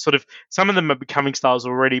 sort of, some of them are becoming stars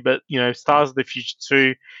already, but, stars of the future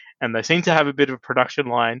too, and they seem to have a bit of a production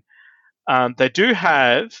line. They do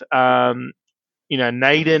have,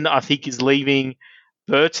 Naden, I think, is leaving.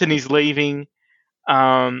 Burton is leaving.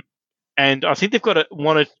 Um, and I think they've got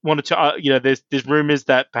wanted to. There's rumors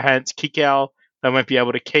that perhaps Kickow they won't be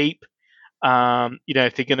able to keep.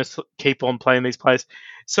 If they're going to keep on playing these players,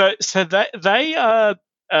 so they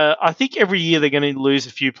I think every year they're going to lose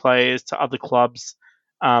a few players to other clubs,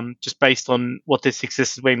 just based on what their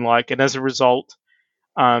success has been like, and as a result,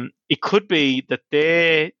 it could be that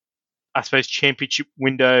their, I suppose, championship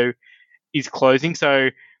window is closing. So,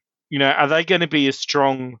 are they going to be as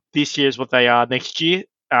strong this year as what they are next year?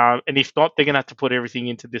 And if not, they're going to have to put everything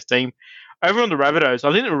into this team. Over on the Rabbitohs,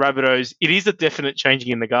 I think the Rabbitohs, it is a definite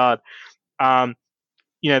changing in the guard. Um,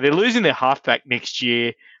 they're losing their halfback next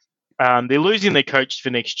year. They're losing their coach for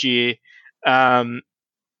next year. Um,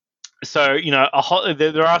 there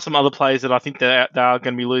are some other players that I think that they are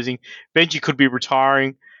going to be losing. Benji could be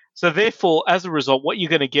retiring. So therefore, as a result, what you're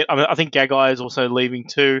going to get, I think Gagai is also leaving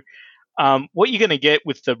too. What you're going to get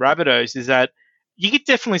with the Rabbitohs is that you could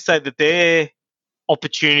definitely say that their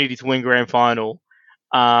opportunity to win grand final,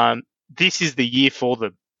 this is the year for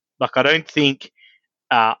them. Like I don't think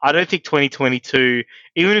 2022,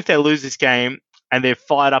 even if they lose this game and they're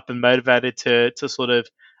fired up and motivated to sort of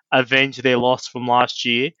avenge their loss from last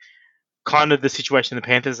year, kind of the situation the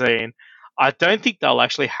Panthers are in, I don't think they'll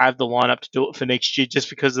actually have the lineup to do it for next year just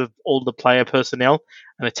because of all the player personnel.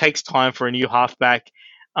 And it takes time for a new halfback.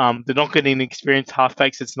 They're not getting experienced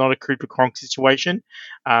halfbacks. It's not a Cooper Cronk situation.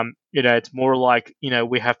 It's more like,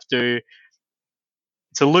 we have to do,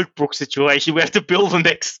 it's a Luke Brooks situation. We have to build the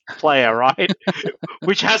next player, right?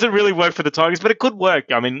 Which hasn't really worked for the Tigers, but it could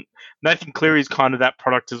work. I mean, Nathan Cleary is kind of that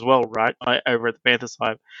product as well, right? Over at the Panthers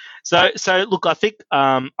side. So look, I think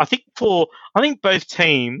both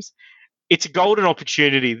teams, it's a golden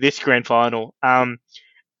opportunity this grand final.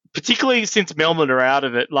 Particularly since Melbourne are out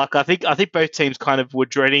of it. Like I think both teams kind of were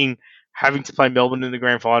dreading having to play Melbourne in the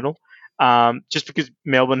grand final. Just because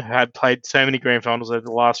Melbourne had played so many grand finals over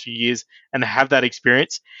the last few years and have that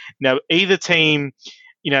experience. Now, either team,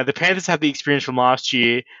 the Panthers have the experience from last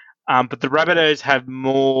year, but the Rabbitohs have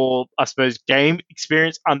more, I suppose, game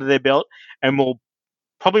experience under their belt and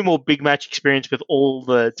probably more big match experience with all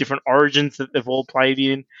the different origins that they've all played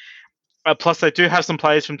in. Plus, they do have some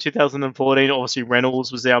players from 2014. Obviously,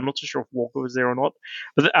 Reynolds was there. I'm not too sure if Walker was there or not,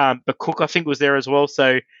 but Cook I think was there as well.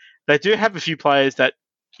 So they do have a few players that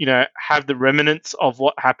have the remnants of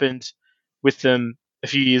what happened with them a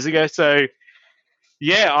few years ago. So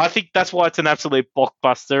yeah, I think that's why it's an absolute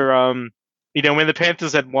blockbuster. When the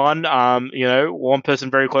Panthers had won, one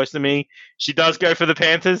person very close to me, she does go for the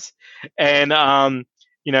Panthers, and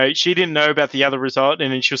she didn't know about the other result,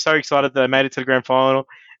 and then she was so excited that they made it to the grand final.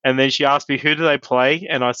 And then she asked me, who do they play?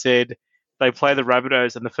 And I said, they play the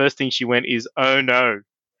Rabbitohs. And the first thing she went is, oh no,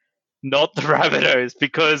 not the Rabbitohs.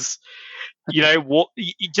 Because,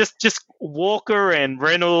 just Walker and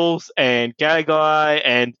Reynolds and Gagai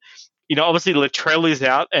and, obviously Latrell is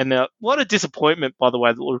out. And what a disappointment, by the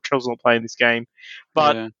way, that Latrell's not playing this game.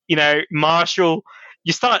 But, Marshall,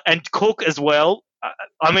 and Cook as well.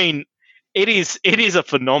 I mean, it is a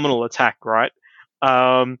phenomenal attack, right?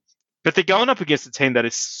 But they're going up against a team that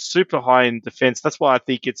is super high in defense. That's why I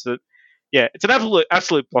think it's an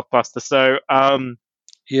absolute blockbuster. So,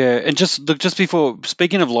 Yeah, and just before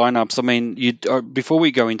speaking of lineups, I mean, before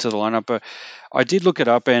we go into the lineup, I did look it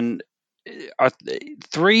up, and I,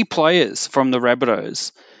 3 players from the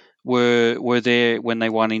Rabbitohs were there when they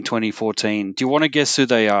won in 2014. Do you want to guess who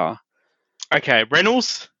they are? Okay,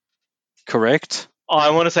 Reynolds. Correct.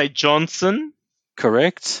 I want to say Johnson.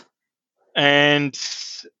 Correct. And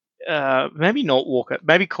maybe not Walker.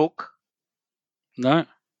 Maybe Cook. No.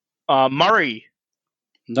 Murray.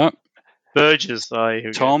 No. Burgess.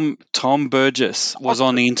 Tom Burgess was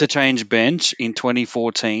on the interchange bench in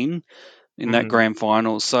 2014 in that grand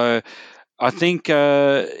final. So I think,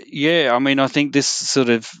 I think this sort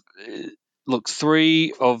of look,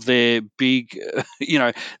 3 of their big,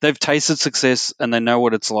 they've tasted success and they know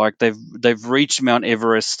what it's like. They've reached Mount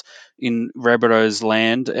Everest in Rabbitohs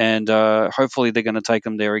land, and hopefully they're going to take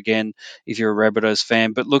them there again if you're a Rabbitohs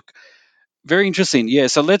fan. But look, very interesting. Yeah,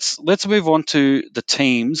 so let's move on to the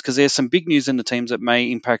teams, because there's some big news in the teams that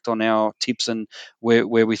may impact on our tips and where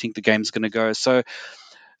we think the game's going to go. So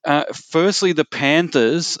firstly, the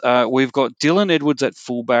Panthers, we've got Dylan Edwards at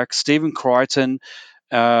fullback, Stephen Crichton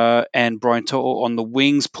and Brian To'o on the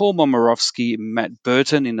wings, Paul Momirovski, Matt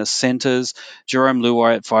Burton in the centres, Jerome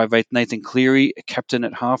Luai at 5'8", Nathan Cleary, captain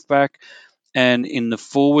at halfback. And in the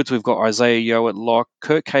forwards, we've got Isaiah Yeo at lock,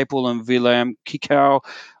 Kurt Capel and William Kikau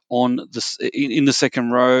in the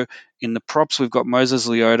second row. In the props, we've got Moses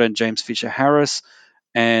Leota and James Fisher Harris.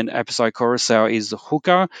 and Apisai Coruscant is the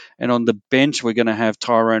hooker. And on the bench, we're going to have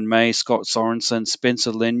Tyrone May, Scott Sorensen,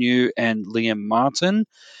 Spencer Lenu, and Liam Martin.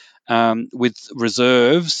 With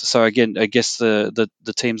reserves. So again, I guess the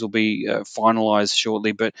teams will be finalised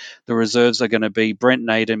shortly, but the reserves are going to be Brent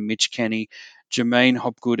Naden, Mitch Kenny, Jermaine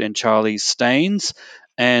Hopgood, and Charlie Staines.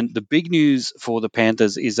 And the big news for the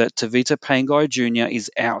Panthers is that Tavita Pangai Jr. is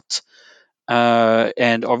out.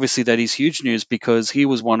 And obviously that is huge news because he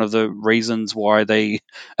was one of the reasons why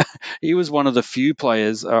he was one of the few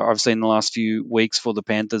players I've seen in the last few weeks for the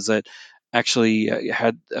Panthers that actually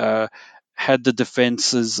had the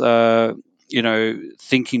defenses,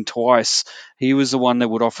 thinking twice. He was the one that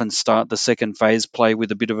would often start the second phase play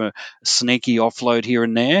with a bit of a sneaky offload here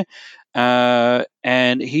and there.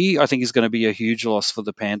 And he, I think, is going to be a huge loss for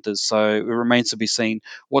the Panthers. So it remains to be seen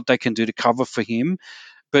what they can do to cover for him.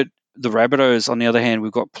 But the Rabbitohs, on the other hand,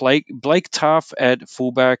 we've got Blake Taaffe at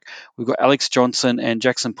fullback. We've got Alex Johnson and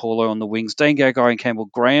Jackson Paulo on the wings. Dane Gagai and Campbell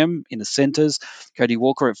Graham in the centres. Cody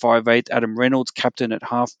Walker at 5'8". Adam Reynolds, captain at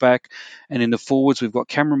halfback. And in the forwards, we've got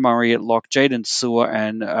Cameron Murray at lock. Jaden Sewer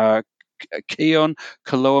and Keon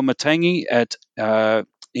Kaloa Matangi at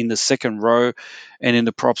in the second row. And in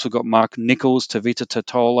the props, we've got Mark Nichols, Tavita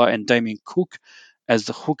Tatola, and Damien Cook as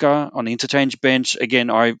the hooker on the interchange bench. Again,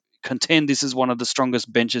 I contend this is one of the strongest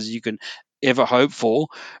benches you can ever hope for.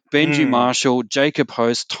 Benji Marshall, Jacob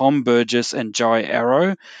Host, Tom Burgess, and Jai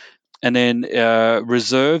Arrow. And then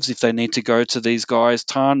reserves, if they need to go to these guys,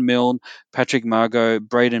 Tarn Milne, Patrick Margot,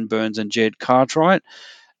 Braden Burns, and Jed Cartwright.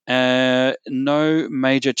 No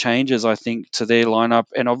major changes, I think, to their lineup.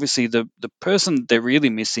 And obviously, the person they're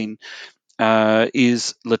really missing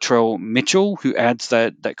is Latrell Mitchell, who adds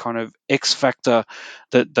that kind of X factor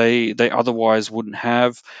that they otherwise wouldn't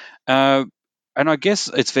have. And I guess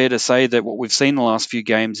it's fair to say that what we've seen in the last few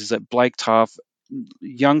games is that Blake Taaffe,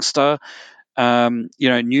 youngster,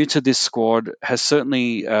 new to this squad, has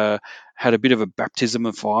certainly had a bit of a baptism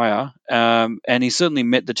of fire, and he certainly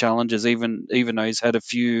met the challenges, even though he's had a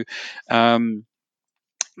few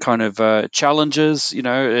kind of challenges,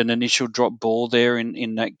 an initial drop ball there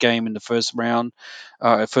in that game in the first round,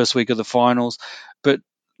 first week of the finals. But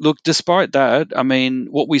look, despite that, I mean,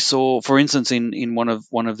 what we saw, for instance, in one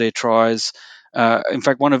of their tries, in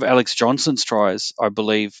fact, one of Alex Johnson's tries, I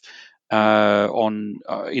believe, on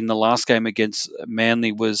in the last game against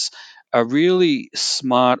Manly was a really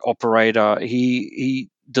smart operator. He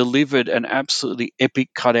delivered an absolutely epic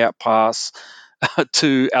cutout pass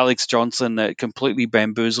to Alex Johnson that completely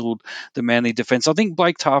bamboozled the Manly defense. I think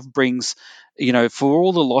Blake Taaffe brings, for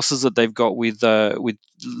all the losses that they've got with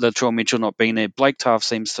Latrell Mitchell not being there, Blake Taaffe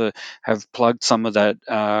seems to have plugged some of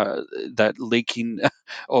that leaking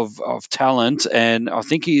of talent, and I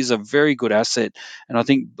think he is a very good asset. And I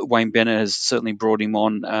think Wayne Bennett has certainly brought him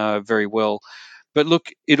on very well. But look,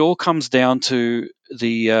 it all comes down to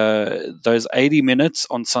the those 80 minutes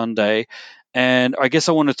on Sunday. And I guess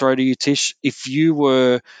I want to throw to you, Tish, if you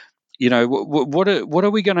were, what are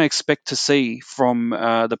we going to expect to see from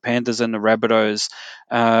the Panthers and the Rabbitohs?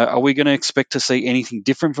 Are we going to expect to see anything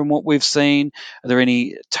different from what we've seen? Are there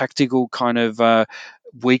any tactical kind of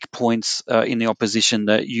weak points in the opposition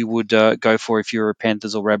that you would go for if you're a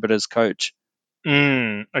Panthers or Rabbitohs coach?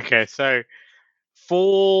 Okay, so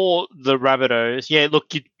for the Rabbitohs, yeah,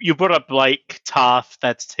 look, you brought up Blake Taaffe.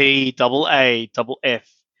 That's Taaff.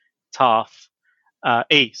 Taaffe.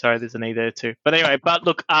 E, sorry, there's an E there too. But anyway, but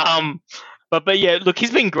look, but yeah, look,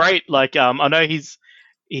 he's been great. Like, I know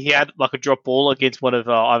he had like a drop ball against one of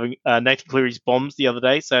Nathan Cleary's bombs the other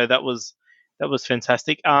day, so that was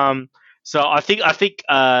fantastic. So I think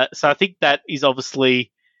that is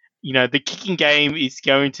obviously, the kicking game is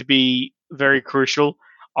going to be very crucial.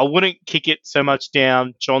 I wouldn't kick it so much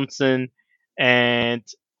down Johnson and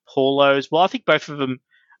Paulo's. Well, I think both of them.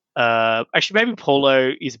 Actually, maybe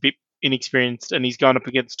Paulo is a bit inexperienced and he's going up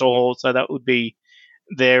against Hall, so that would be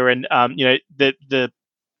there. And the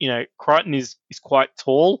Crichton is quite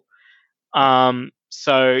tall.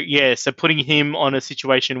 So yeah, so putting him on a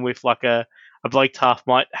situation with like a Blake Taaffe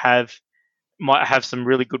might have some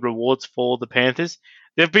really good rewards for the Panthers.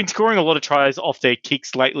 They've been scoring a lot of tries off their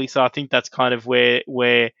kicks lately, so I think that's kind of where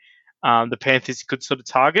the Panthers could sort of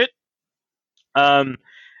target. And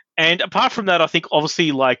apart from that, I think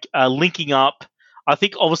obviously like linking up. I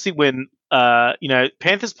think obviously when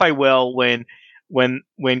Panthers play well when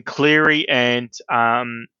Cleary and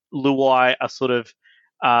Luai are sort of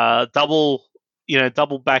double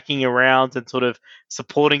backing around and sort of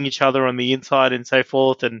supporting each other on the inside and so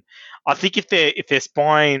forth. And I think if their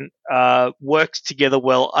spine works together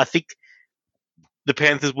well, I think the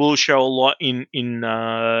Panthers will show a lot in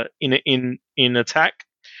attack.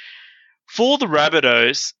 For the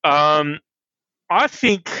Rabbitohs, I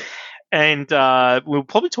think, and we'll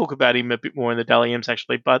probably talk about him a bit more in the Dally M's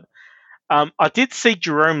actually, but I did see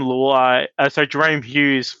Jerome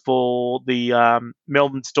Hughes for the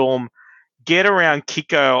Melbourne Storm get around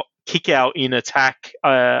kick out in attack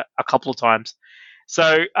a couple of times.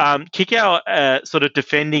 So kick out sort of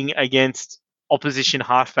defending against opposition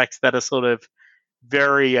halfbacks that are sort of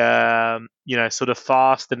very sort of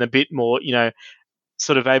fast and a bit more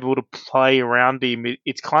sort of able to play around him.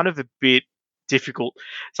 It's kind of a bit difficult.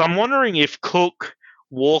 So I'm wondering if Cook,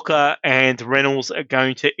 Walker, and Reynolds are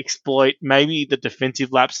going to exploit maybe the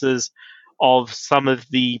defensive lapses of some of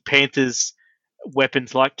the Panthers'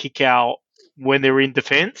 weapons like kick out when they're in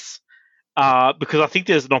defence. Because I think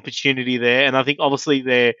there's an opportunity there, and I think obviously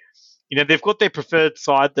they've got their preferred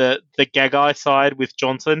side, the Gagai side with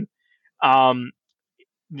Johnson. Um,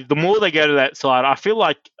 the more they go to that side, I feel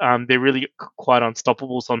like they're really quite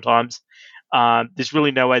unstoppable sometimes. There's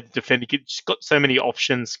really no way to defend. You've just got so many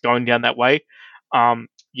options going down that way.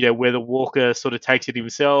 Whether Walker sort of takes it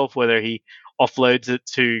himself, whether he offloads it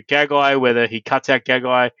to Gagai, whether he cuts out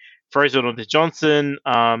Gagai, throws it onto Johnson.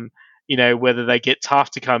 Whether they get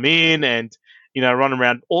Tough to come in and run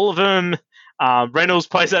around all of them. Reynolds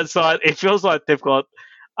plays that side. It feels like they've got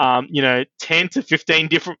 10 to 15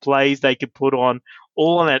 different plays they could put all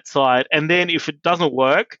on that side. And then if it doesn't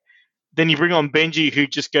work, then you bring on Benji, who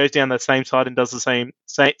just goes down that same side and does the same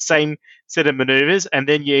set of maneuvers. And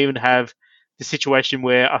then you even have the situation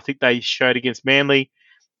where I think they showed against Manly,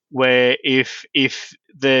 where if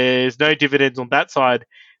there's no dividends on that side,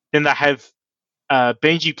 then they have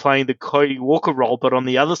Benji playing the Cody Walker role, but on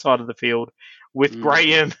the other side of the field with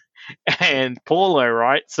Graham and Paulo,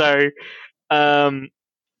 right? So, so I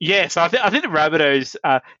think the Rabbitohs,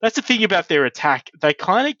 that's the thing about their attack. They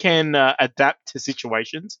kind of can adapt to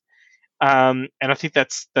situations. And I think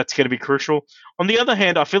that's going to be crucial. On the other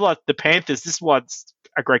hand, I feel like the Panthers, this one's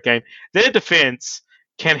a great game. Their defense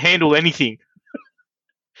can handle anything.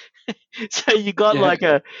 So you got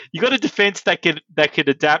a defense that could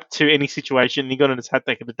adapt to any situation. You got an attack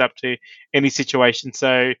that could adapt to any situation.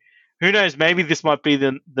 So who knows? Maybe this might be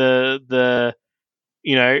the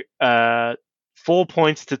 4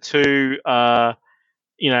 points to 2.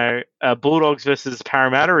 Bulldogs versus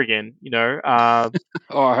Parramatta again. Oh,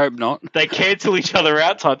 I hope not. They cancel each other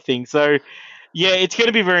out type thing. So, yeah, it's going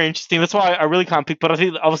to be very interesting. That's why I really can't pick. But I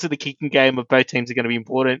think obviously the kicking game of both teams are going to be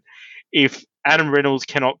important. If Adam Reynolds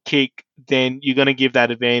cannot kick, then you're going to give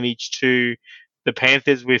that advantage to the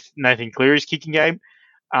Panthers with Nathan Cleary's kicking game.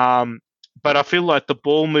 But I feel like the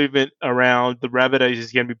ball movement around the Rabbitohs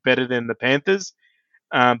is going to be better than the Panthers.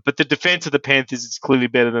 But the defense of the Panthers is clearly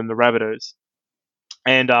better than the Rabbitohs.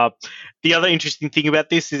 And the other interesting thing about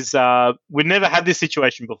this is we've never had this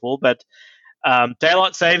situation before, but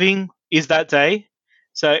daylight saving is that day.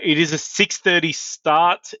 So it is a 6:30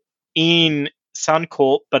 start in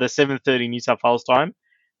Suncorp, but a 7:30 New South Wales time.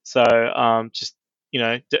 So just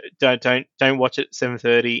don't watch it at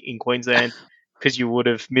 7:30 in Queensland because you would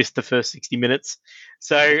have missed the first 60 minutes.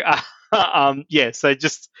 So so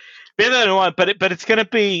just bear that in mind. But it's going to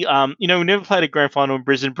be we never played a grand final in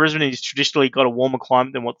Brisbane. Brisbane has traditionally got a warmer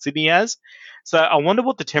climate than what Sydney has. So I wonder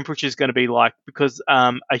what the temperature is going to be like because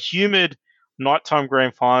a humid nighttime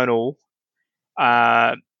grand final.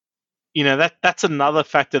 That's another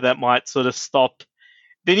factor that might sort of stop.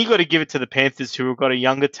 Then you got to give it to the Panthers, who have got a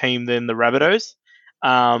younger team than the Rabbitohs,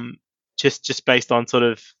 just based on sort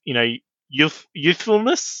of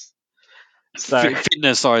youthfulness. So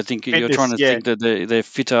Fitness, I think you're trying to think that they're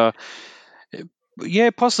fitter. Yeah,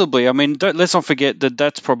 possibly. I mean, let's not forget that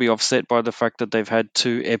that's probably offset by the fact that they've had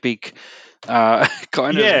 2 epic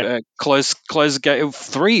close game,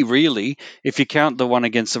 3 really, if you count the one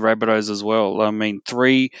against the Rabbitohs as well. I mean,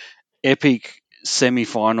 3 epic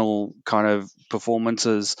semi-final kind of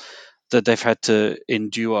performances that they've had to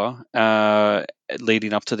endure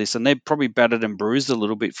leading up to this, and they're probably battered and bruised a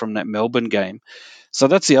little bit from that Melbourne game. So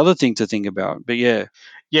that's the other thing to think about. But yeah.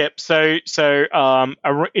 Yep. So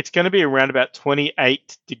it's going to be around about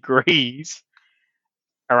 28 degrees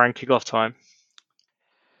around kickoff time.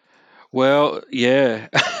 Well, yeah.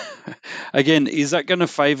 Again, is that going to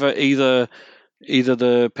favour either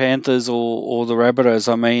the Panthers or the Rabbitohs?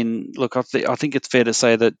 I mean, look, I think it's fair to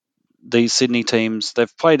say that these Sydney teams,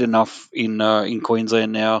 they've played enough in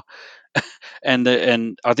Queensland now,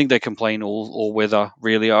 and I think they can play in all weather.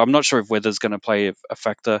 Really, I'm not sure if weather's going to play a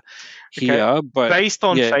factor here, but based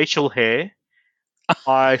on facial hair,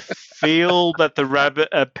 I feel that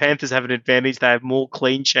the Panthers have an advantage. They have more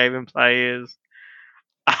clean-shaven players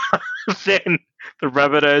than the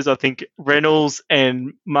Rabbitohs. I think Reynolds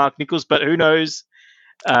and Mark Nichols, but who knows?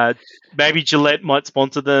 Uh, Maybe Gillette might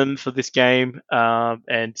sponsor them for this game,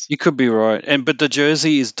 and You could be right, but the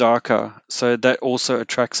jersey is darker, so that also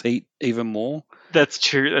attracts heat even more. that's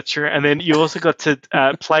true. That's true. And then you also got to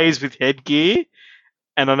plays with headgear,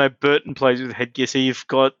 and I know Burton plays with headgear. So you've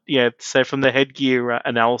got So from the headgear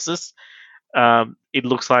analysis, it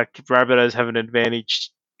looks like Rabbitohs have an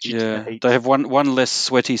advantage due to the Yeah, heat. they have one less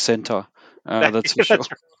sweaty center. That's for sure. That's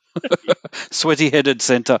right. Sweaty-headed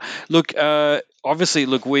center. Look, obviously,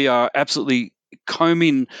 look, we are absolutely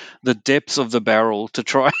combing the depths of the barrel to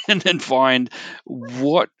try and find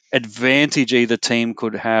what advantage either team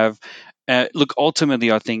could have. Look,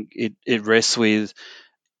 ultimately, I think it rests with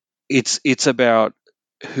it's about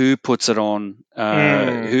who puts it on,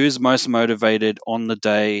 Mm, who's most motivated on the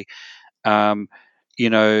day. Um, you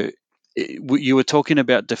know, you were talking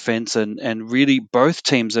about defense, and really both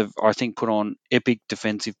teams have, I think, put on epic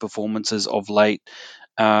defensive performances of late.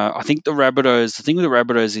 I think the thing with the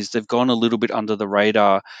Rabbitohs is they've gone a little bit under the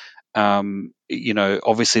radar.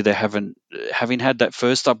 Obviously they haven't, having had that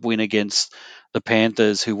first up win against the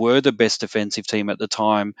Panthers, who were the best defensive team at the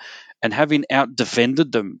time, and having out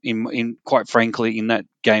defended them in quite frankly in that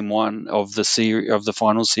game one of the series of the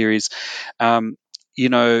final series. Um, you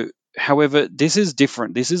know, However, this is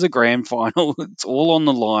different. This is a grand final. It's all on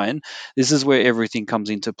the line. This is where everything comes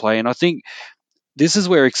into play, and I think this is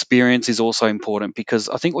where experience is also important, because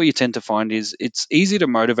I think what you tend to find is it's easy to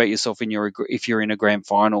motivate yourself if you're in a grand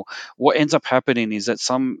final. What ends up happening is that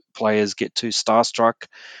some players get too starstruck,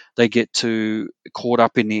 they get too caught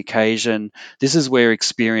up in the occasion. This is where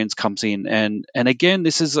experience comes in, and again,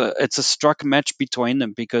 it's a struck match between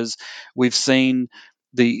them, because we've seen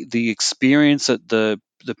the experience that the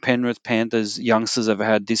Penrith Panthers youngsters have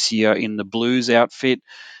had this year in the Blues outfit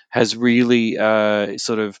has really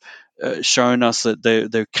sort of shown us that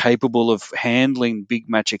they're capable of handling big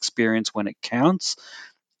match experience when it counts.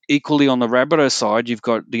 Equally on the Rabbitoh side, you've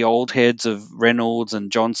got the old heads of Reynolds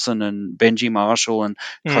and Johnson and Benji Marshall and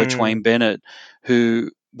Coach Wayne mm, Bennett,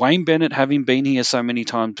 who Wayne Bennett, having been here so many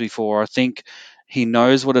times before, I think he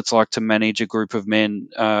knows what it's like to manage a group of men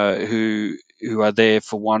who are there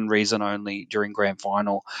for one reason only during grand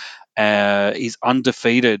final. He's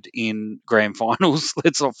undefeated in grand finals.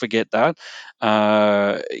 Let's not forget that.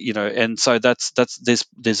 And so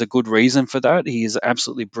there's a good reason for that. He is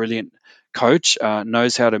absolutely brilliant coach.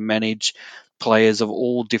 Knows how to manage players of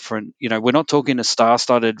all different. We're not talking a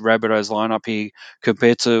star-studded Rabbitohs lineup here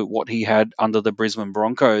compared to what he had under the Brisbane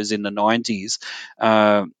Broncos in the '90s.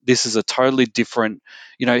 This is a totally different.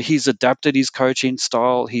 He's adapted his coaching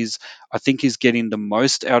style. I think he's getting the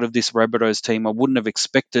most out of this Rabbitohs team. I wouldn't have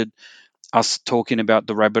expected us talking about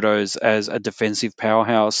the Rabbitohs as a defensive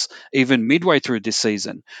powerhouse even midway through this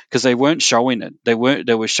season, because they weren't showing it. They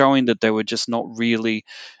were showing that they were just not really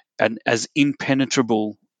as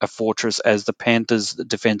impenetrable a fortress as the Panthers'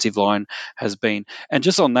 defensive line has been. And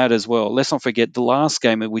just on that as well, let's not forget the last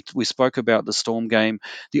game, and we spoke about the Storm game.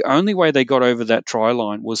 The only way they got over that try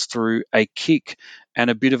line was through a kick and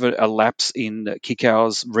a bit of a lapse in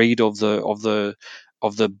Kikau's read of the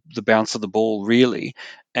bounce of the ball, really.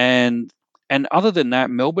 And other than that,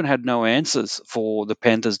 Melbourne had no answers for the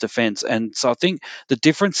Panthers' defense. And so I think the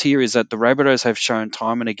difference here is that the Rabbitohs have shown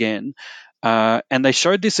time and again, and they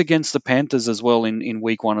showed this against the Panthers as well in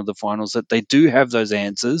week one of the finals, that they do have those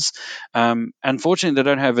answers. Unfortunately, they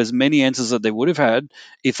don't have as many answers that they would have had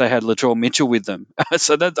if they had Latrell Mitchell with them.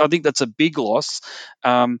 So I think that's a big loss.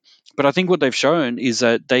 But I think what they've shown is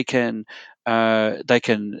that they can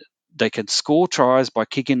score tries by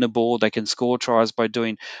kicking the ball. They can score tries by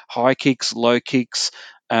doing high kicks, low kicks.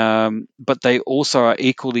 But they also are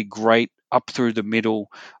equally great up through the middle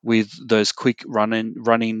with those quick running.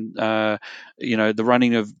 The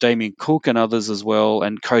running of Damien Cook and others as well,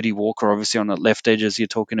 and Cody Walker obviously on the left edge as you're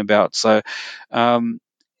talking about. So, um,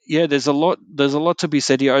 yeah, there's a lot. There's a lot to be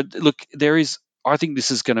said here. Look, there is. I think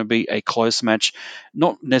this is going to be a close match,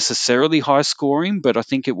 not necessarily high scoring, but I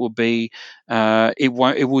think it will be. It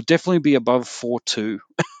won't. It will definitely be above 4-2.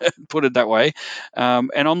 Put it that way, and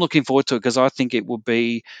I'm looking forward to it, because I think it will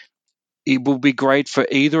be. It will be great for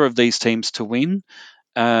either of these teams to win.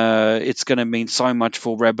 It's going to mean so much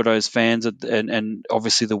for Rabbitohs fans, and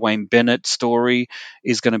obviously the Wayne Bennett story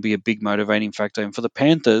is going to be a big motivating factor. And for the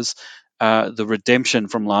Panthers, the redemption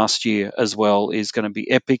from last year as well is going to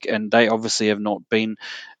be epic. And they obviously have not been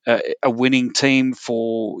a winning team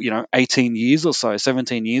for 18 years or so,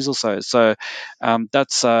 17 years or so. So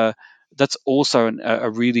that's also a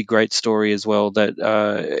really great story as well.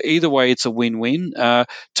 That either way, it's a win-win.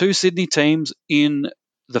 Two Sydney teams in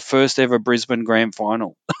the first ever Brisbane Grand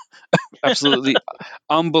Final. absolutely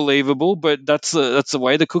unbelievable. But that's the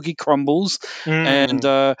way the cookie crumbles. And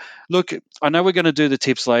Mm, look, I know we're going to do the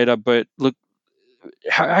tips later, but look,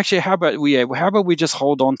 actually, how about we just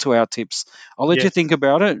hold on to our tips? I'll let you yes. think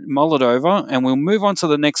about it, mull it over, and we'll move on to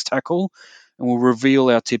the next tackle, and we'll reveal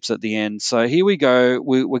our tips at the end. So here we go.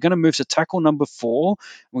 We're going to move to tackle number 4.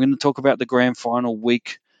 We're going to talk about the grand final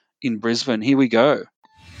week in Brisbane. Here we go.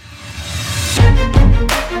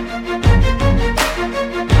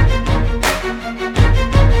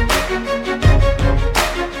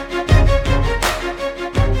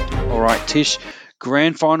 All right, Tish.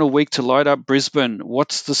 Grand final week to light up Brisbane.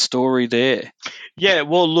 What's the story there? Yeah,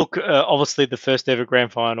 well, look, obviously the first ever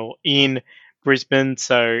grand final in Brisbane,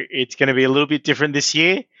 so it's going to be a little bit different this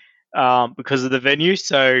year because of the venue.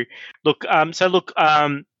 The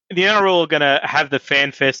NRL are going to have the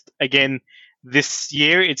Fan Fest again this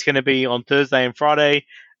year. It's going to be on Thursday and Friday.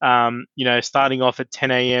 Starting off at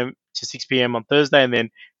 10 a.m. to 6 p.m. on Thursday, and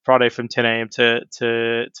then Friday from 10 a.m. to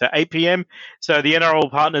 8 p.m. So the NRL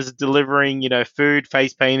partners are delivering, food,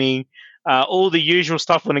 face painting, all the usual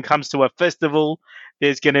stuff when it comes to a festival.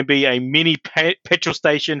 There's going to be a mini petrol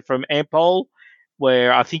station from Ampol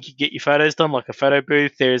where I think you get your photos done, like a photo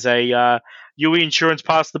booth. There's a UE Insurance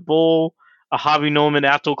Pass the Ball, a Harvey Norman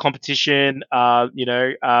outdoor competition, a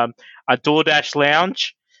DoorDash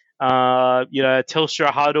lounge, Telstra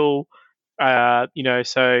Huddle,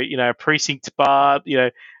 precinct bar,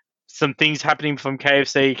 some things happening from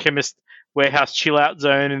KFC, Chemist Warehouse chill out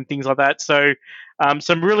zone, and things like that. So,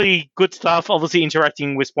 some really good stuff. Obviously,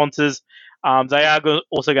 interacting with sponsors. They are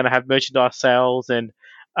also going to have merchandise sales and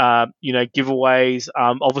giveaways.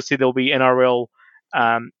 Obviously, there'll be NRL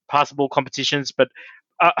passable competitions, but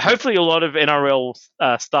hopefully, a lot of NRL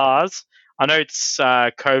stars. I know it's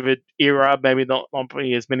COVID era, maybe not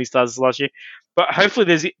as many stars as last year, but hopefully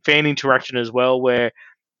there's fan interaction as well, where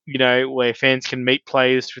fans can meet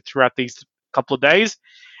players throughout these couple of days.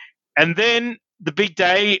 And then the big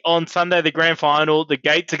day on Sunday, the grand final, the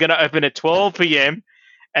gates are going to open at 12 p.m.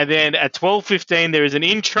 And then at 12:15, there is an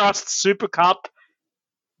Intrust Super Cup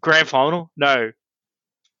grand final. No,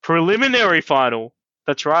 preliminary final.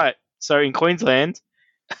 That's right. So in Queensland,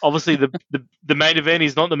 obviously the main event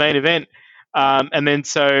is not the main event. And then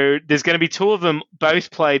so there's going to be two of them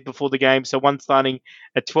both played before the game. So one starting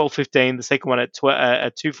at 12:15, the second one at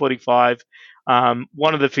 2:45.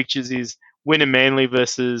 One of the fixtures is Winner Manly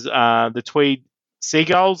versus the Tweed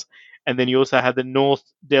Seagulls, and then you also have the North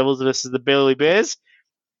Devils versus the Burleigh Bears.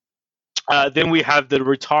 Then we have the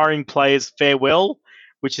retiring players farewell,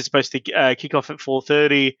 which is supposed to kick off at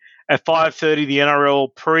 4:30. At 5:30, the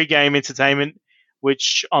NRL pre-game entertainment,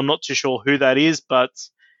 which I'm not too sure who that is, but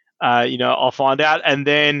I'll find out. And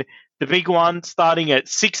then the big one starting at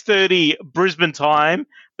 6:30 Brisbane time,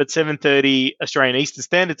 but 7:30 Australian Eastern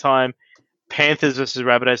Standard Time, Panthers versus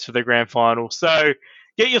Rabbitohs for the grand final. So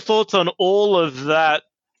get your thoughts on all of that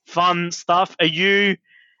fun stuff. Are you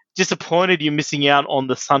disappointed you're missing out on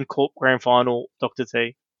the Suncorp grand final, Dr.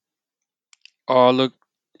 T? Oh, look,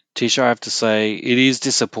 Tish, I have to say it is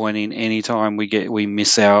disappointing anytime we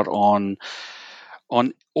miss out on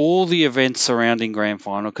all the events surrounding grand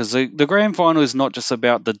final, because the grand final is not just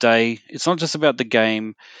about the day, it's not just about the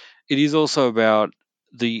game, it is also about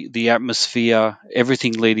the atmosphere,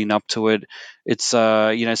 everything leading up to it. It's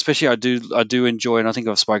especially I do enjoy, and I think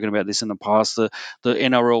I've spoken about this in the past, the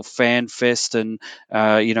NRL Fan Fest, and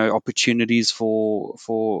opportunities for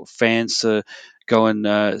fans to go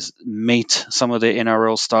and meet some of the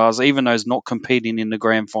NRL stars, even those not competing in the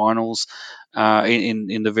grand finals,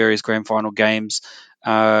 in the various grand final games.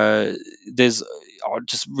 There's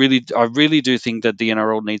I really do think that the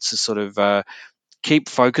NRL needs to sort of keep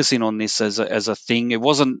focusing on this as a thing.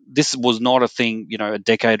 This was not a thing, a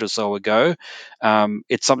decade or so ago.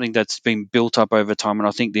 It's something that's been built up over time, and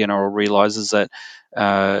I think the NRL realizes that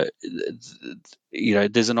uh,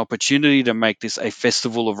 there's an opportunity to make this a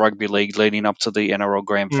festival of rugby league leading up to the NRL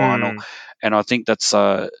Grand Final, Mm, and I think it's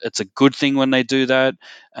a good thing when they do that.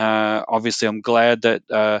 Obviously, I'm glad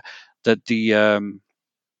that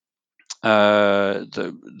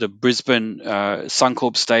the Brisbane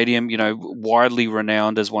Suncorp Stadium, widely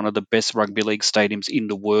renowned as one of the best rugby league stadiums in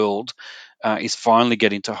the world, is finally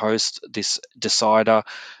getting to host this decider.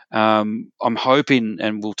 I'm hoping,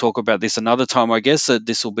 and we'll talk about this another time, I guess, that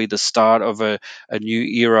this will be the start of a new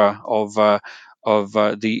era of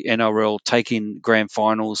the NRL taking grand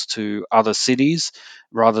finals to other cities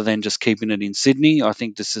rather than just keeping it in Sydney. I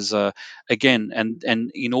think this is again,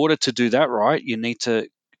 and in order to do that right, you need to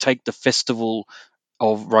take the festival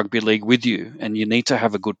of rugby league with you, and you need to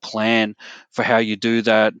have a good plan for how you do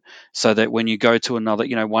that, so that when you go to another,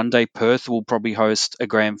 one day Perth will probably host a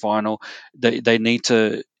grand final. They need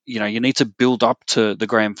to, you need to build up to the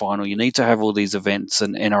grand final. You need to have all these events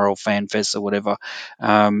and NRL fan fests or whatever.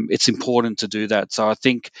 It's important to do that. So I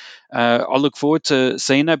think I look forward to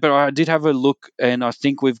seeing that. But I did have a look, and I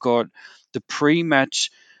think we've got the pre-match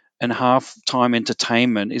and halftime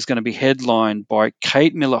entertainment is going to be headlined by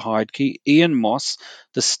Kate Miller-Heidke, Ian Moss,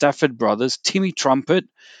 the Stafford Brothers, Timmy Trumpet,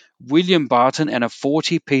 William Barton, and a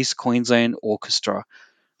 40-piece Queensland orchestra.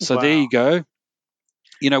 So there Wow. you go.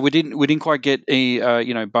 We didn't quite get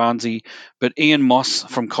Barnesy, but Ian Moss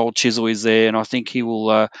from Cold Chisel is there, and I think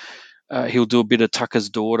he'll do a bit of Tucker's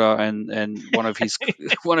Daughter and one of his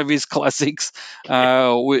one of his classics.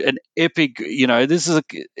 An epic, this is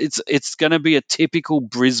it's going to be a typical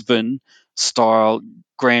Brisbane style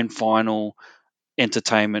grand final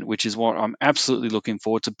entertainment, which is what I'm absolutely looking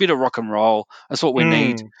forward to. A bit of rock and roll. That's what we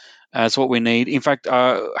need. Mm. That's what we need. In fact,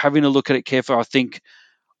 having a look at it carefully,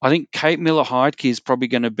 I think Kate Miller-Heidke is probably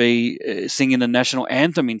going to be singing the national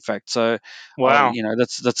anthem. In fact, so Wow.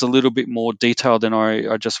 that's a little bit more detailed than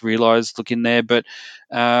I just realised looking there. But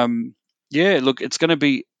yeah, look, it's going to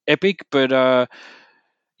be epic. But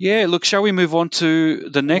yeah, look, shall we move on to the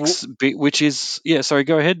W- next bit, which is Sorry,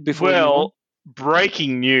 go ahead before we move on. well,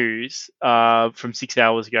 breaking news from 6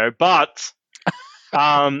 hours ago, but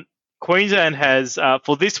Queensland has,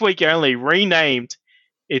 for this week only, renamed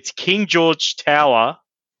its King George Tower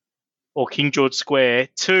or King George Square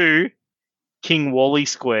to King Wally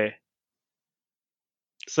Square.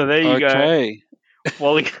 So there you go, Okay,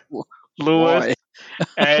 Wally Lewis. why?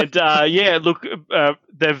 And look,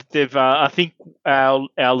 they've I think our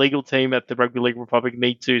legal team at the Rugby League Republic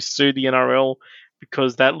need to sue the NRL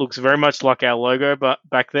because that looks very much like our logo, but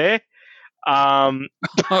back there. Um,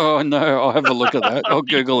 Oh no, I'll have a look at that. I'll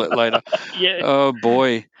Google it later. yeah, Oh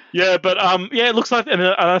boy. yeah, but it looks like, and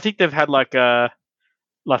I think they've had like the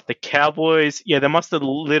Cowboys. Yeah, they must have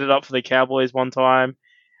lit it up for the Cowboys one time.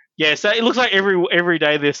 Yeah, so it looks like every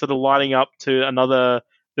day they're sort of lighting up to another.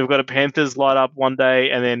 They've got a Panthers light up one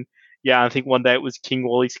day, and then I think one day it was King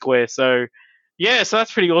Wally Square. So yeah, so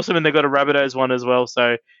that's pretty awesome, and they've got a Rabbitohs one as well.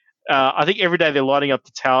 So I think every day they're lighting up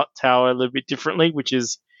the tower a little bit differently, which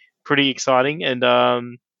is pretty exciting. And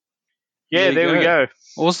There you there we go. go.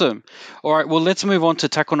 Awesome. All right, well, let's move on to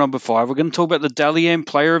tackle number 5. We're going to talk about the Dally M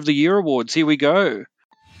Player of the Year awards. Here we go.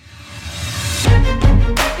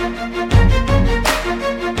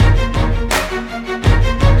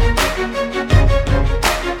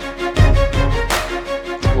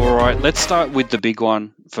 All right, let's start with the big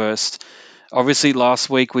one first. Obviously, last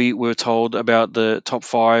week we were told about the top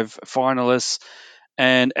 5 finalists,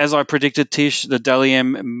 and as I predicted, Tish, the Dally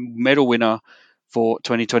M medal winner for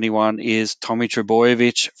 2021 is Tommy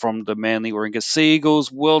Trebojevic from the Manly Warringah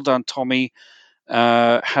Seagulls. Well done, Tommy.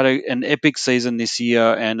 Had an epic season this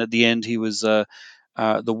year, and at the end, he was the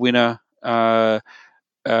winner. And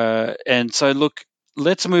so, look,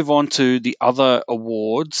 let's move on to the other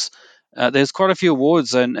awards. There's quite a few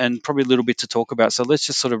awards and probably a little bit to talk about. So let's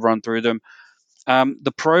just sort of run through them.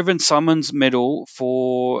 The Proven Summons Medal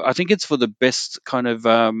I think it's for the best kind of,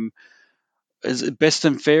 is it best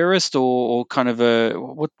and fairest or kind of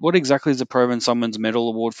what exactly is the Proven Summons Medal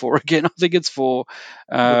award for again? I think it's for,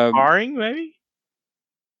 Retiring, maybe.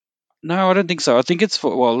 no, I don't think so. I think it's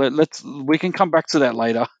for, well, we can come back to that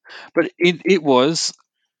later. But it was,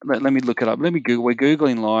 let me look it up. Let me Google. We're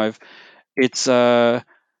Googling live. It's,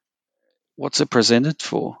 what's it presented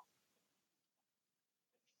for?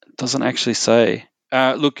 It doesn't actually say.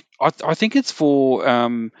 Look, I think it's for,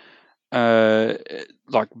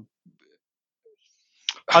 like,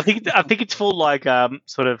 I think it's for like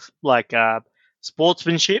sort of like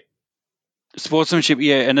sportsmanship. sportsmanship,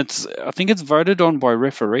 yeah, and I think it's voted on by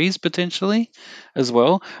referees potentially as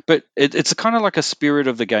well. But it's kind of like a Spirit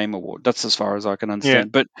of the Game award. That's as far as I can Yeah.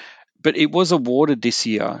 understand. But it was awarded this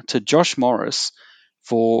year to Josh Morris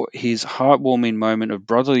for his heartwarming moment of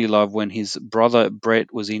brotherly love when his brother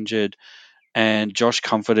Brett was injured, and Josh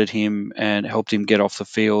comforted him and helped him get off the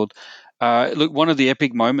field. Look, one of the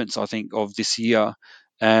epic moments I think of this year.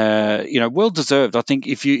 Well deserved. I think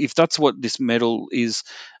if that's what this medal is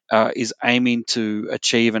aiming to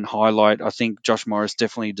achieve and highlight, I think Josh Morris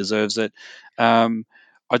definitely deserves it.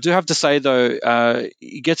 I do have to say though,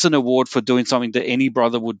 he gets an award for doing something that any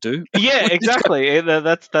brother would do. Yeah, exactly.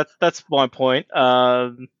 That's my point.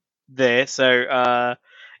 There. So I'm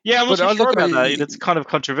not But too I sure look, about that. It's kind of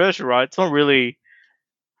controversial, right? It's not really.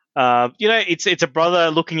 It's a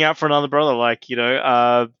brother looking out for another brother. Like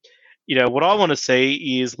what I want to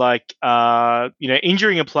see is like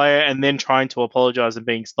injuring a player and then trying to apologize and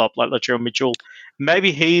being stopped, like Latrell Mitchell.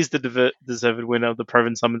 Maybe he's the deserved winner of the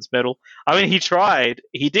Proven Summons medal. I mean, he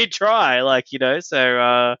did try,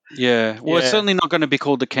 so Yeah, well, it's yeah, certainly not going to be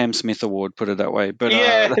called the Cam Smith Award, put it that way. But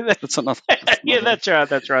yeah, that's another. That's yeah. another.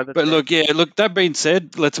 That's But right. look, yeah, look. That being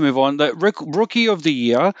said, let's move on. The rookie of the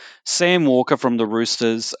year, Sam Walker from the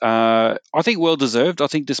Roosters. I think well deserved. I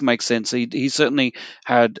think this makes sense. He certainly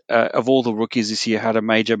had of all the rookies this year had a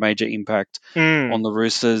major impact on Mm, the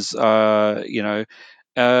Roosters.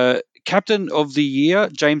 Captain of the year,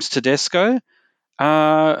 James Tedesco.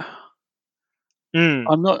 Uh,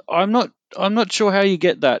 mm, I'm not sure how you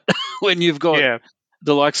get that when you've got yeah.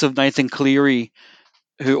 the likes of Nathan Cleary,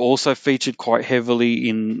 who also featured quite heavily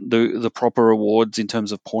in the proper awards in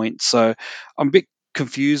terms of points. So I'm a bit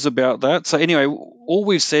confused about that. So anyway, all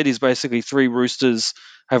we've said is basically 3 Roosters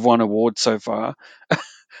have won awards so far.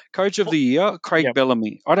 Coach of Well, the year, yeah, Craig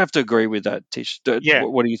Bellamy. I'd have to agree with that, Tish. yeah.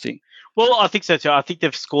 What do you think? Well, I think so too. I think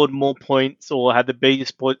they've scored more points or had the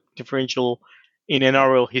biggest point differential in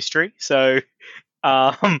NRL history. So,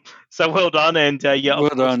 um, so well done. And yeah, Well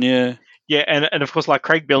of course, done, yeah. yeah, and of course, like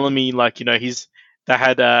Craig Bellamy, he's they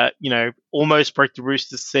had almost broke the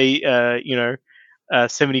Roosters 75.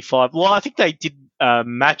 Well, I think they did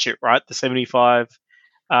match it, right? The 75,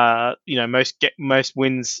 most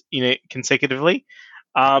wins consecutively,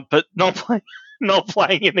 but not playing. Not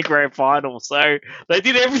playing in the grand final, so they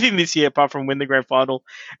did everything this year apart from win the grand final.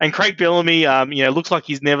 And Craig Bellamy, looks like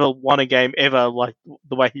he's never won a game ever, like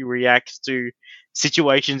the way he reacts to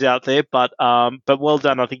situations out there. But well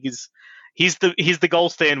done. I think he's the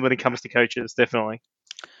gold stand when it comes to coaches, definitely.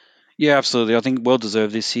 Yeah, absolutely. I think well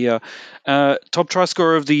deserved this year. Top try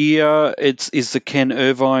scorer of the year is the Ken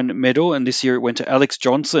Irvine medal, and this year it went to Alex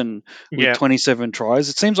Johnson with Yeah, 27 tries.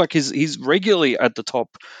 It seems like he's regularly at the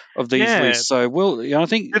top of these yeah. lists. So well, yeah, I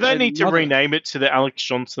think Do they need to another rename it to the Alex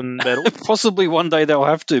Johnson medal? possibly one day they'll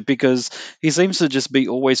have to because he seems to just be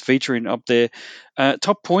always featuring up there.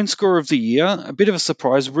 Top point scorer of the year, a bit of a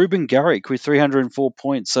surprise, Ruben Garrick with 304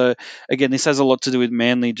 points. So again, this has a lot to do with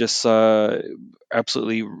Manly just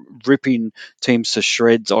absolutely ripping teams to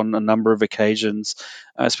shreds on a number of occasions,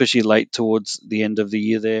 especially late towards the end of the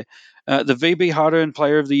year there. The VB Hard Earned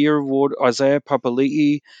Player of the Year award, Isaiah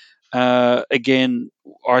Papali'i. Again,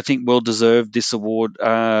 I think well deserved this award.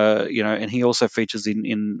 And he also features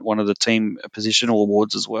in one of the team positional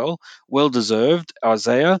awards as well. Well deserved,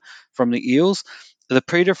 Isaiah from the Eels. The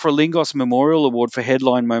Peter Frelingos Memorial Award for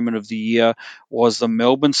Headline Moment of the Year was the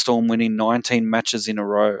Melbourne Storm winning 19 matches in a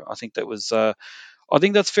row. I think that was. I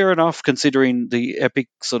think that's fair enough considering the epic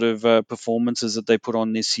sort of performances that they put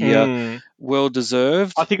on this year. Mm. Well I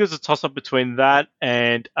deserved. think it was a toss up between that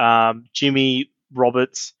and Jimmy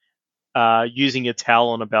Roberts using a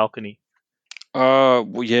towel on a balcony.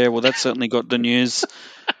 Well, yeah, well, that certainly got the news.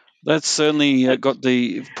 That's certainly got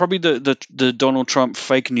the probably the Donald Trump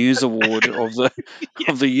fake news award of the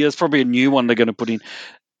Yeah. of the year. It's probably a new one they're going to put in.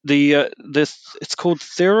 This it's called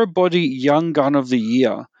Therabody Young Gun of the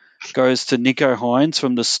Year goes to Nico Hines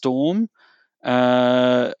from the Storm.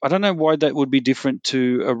 I don't know why that would be different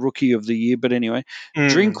to a Rookie of the Year, but anyway,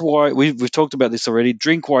 Mm. we've talked about this already.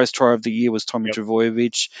 Drinkwise Try of the Year was Tommy Yep.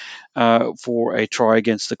 Travojevic for a try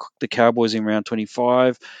against the Cowboys in round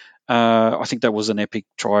 25. I think that was an epic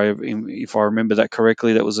try, if I remember that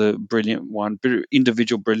correctly. That was a brilliant one,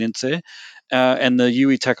 individual brilliance there. And the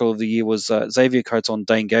Yui tackle of the year was Xavier Coates on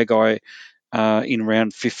Dane Gagai in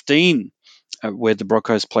round 15, where the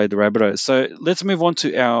Broncos played the Rabbitohs. So let's move on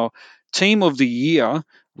to our team of the year,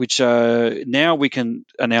 which now we can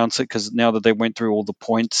announce it because now that they went through all the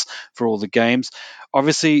points for all the games.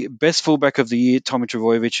 Obviously, best fullback of the year, Tommy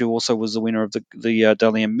Travojevic, who also was the winner of the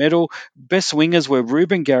Dalian medal. Best wingers were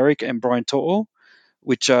Ruben Garrick and Brian To'o,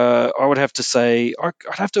 which I would have to say I'd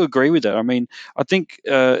have to agree with that. I mean, I think,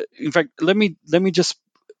 in fact, let me just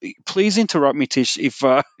please interrupt me, Tish, if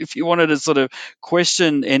if you wanted to sort of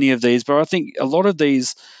question any of these, but I think a lot of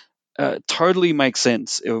these totally make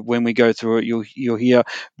sense when we go through it. You'll hear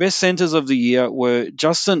best centers of the year were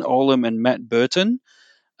Justin Olam and Matt Burton.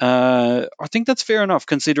 I think that's fair enough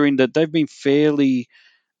considering that they've been fairly.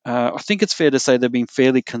 I think it's fair to say they've been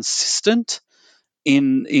fairly consistent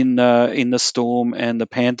in the Storm and the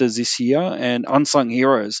Panthers this year, and unsung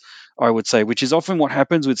heroes, I would say, which is often what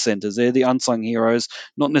happens with centers. They're the unsung heroes,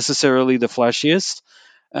 not necessarily the flashiest.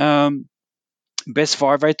 Um, Best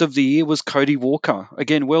 5'8" of the year was Cody Walker.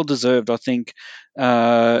 Again, well deserved, I think.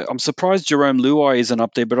 I'm surprised Jerome Luai isn't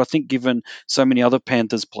up there, but I think given so many other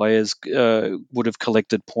Panthers players would have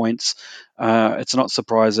collected points, it's not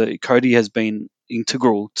surprising that Cody has been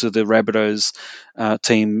integral to the Rabbitohs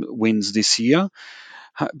team wins this year.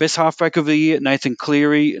 Best halfback of the year, Nathan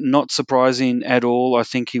Cleary. Not surprising at all. I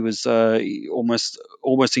think he was almost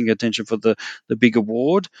in contention for the big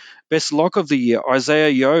award. Best lock of the year, Isaiah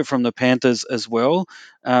Yeo from the Panthers as well.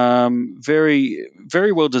 Very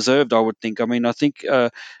very well deserved, I would think. I mean, I think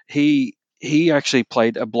he actually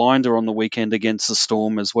played a blinder on the weekend against the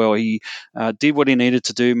Storm as well. He did what he needed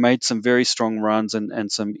to do, made some very strong runs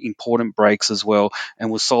and some important breaks as well,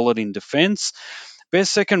 and was solid in defence.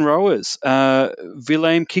 Best second rowers,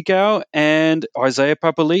 Vilaim Kikau and Isaiah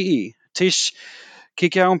Papali'i. Tish,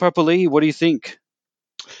 Kikau and Papali'i, what do you think?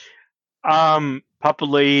 Papa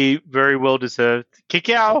Lee, very well deserved.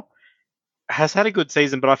 Kikau has had a good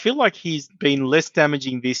season, but I feel like he's been less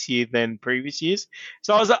damaging this year than previous years.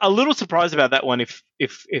 So I was a little surprised about that one, if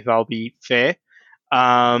I'll be fair.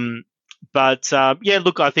 Um, but yeah,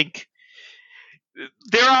 look, I think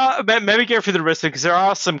there are maybe go through the rest of it because there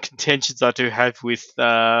are some contentions I do have with.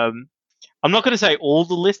 I'm not going to say all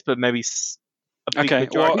the list, but maybe a big Okay,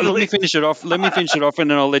 well, majority of the let me list. finish it off. Let me finish it off,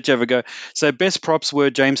 and then I'll let you have a go. So, best props were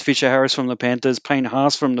James Fisher Harris from the Panthers, Payne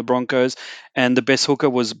Haas from the Broncos, and the best hooker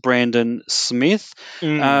was Brandon Smith.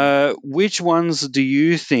 Mm. Which ones do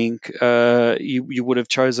you think you would have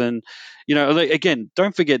chosen? Again,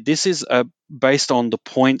 don't forget this is based on the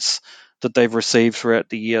points that they've received throughout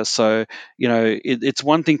the year. So, it's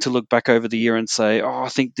one thing to look back over the year and say, "Oh, I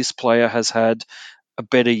think this player has had a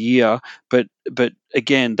better year," but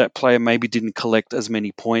again, that player maybe didn't collect as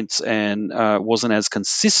many points and wasn't as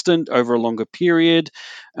consistent over a longer period.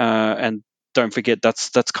 And don't forget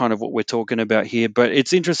that's kind of what we're talking about here. But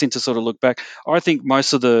it's interesting to sort of look back. I think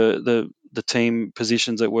most of the team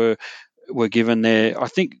positions that were given there, I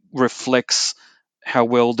think reflects how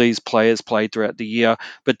well these players played throughout the year.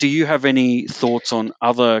 But do you have any thoughts on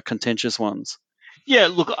other contentious ones? Yeah,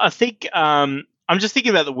 look, I think I'm just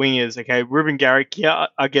thinking about the wingers. Okay, Ruben Garrick, yeah,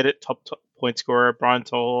 I get it, top point scorer. Brian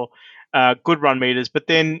To'o, good run meters, but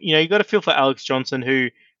then you got to feel for Alex Johnson, who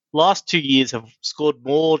last 2 years have scored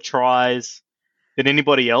more tries than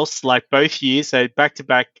anybody else, like both years. So back to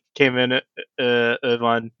back Kevin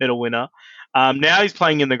Irvine medal winner. Now he's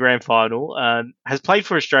playing in the grand final. Has played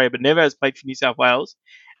for Australia, but never has played for New South Wales.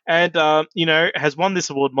 And has won this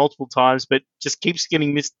award multiple times, but just keeps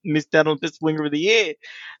getting missed out on best winger of the year,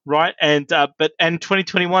 right? And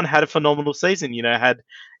 2021 had a phenomenal season. Had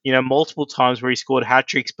multiple times where he scored hat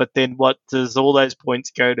tricks, but then what does all those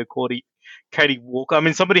points go to Cody Walker? I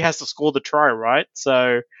mean, somebody has to score the try, right?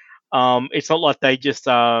 So it's not like they just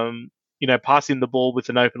pass him the ball with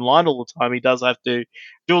an open line all the time. He does have to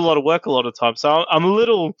do a lot of work a lot of time. So I'm a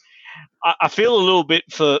little, I feel a little bit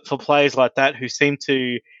for players like that who seem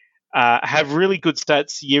to have really good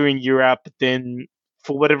stats year in year out, but then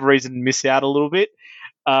for whatever reason miss out a little bit.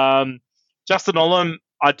 Um, Justin Olam,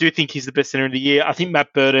 I do think he's the best center of the year. I think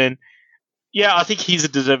Matt Burton, yeah, I think he's a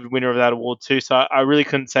deserved winner of that award too. So I really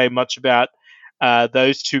couldn't say much about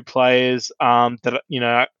those two players. But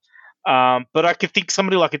I could think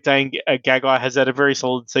somebody like a Dane Gagai has had a very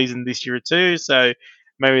solid season this year too, so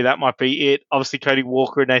maybe that might be it. Obviously, Cody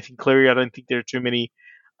Walker and Nathan Cleary, I don't think there are too many,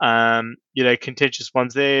 contentious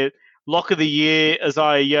ones there. Lock of the year,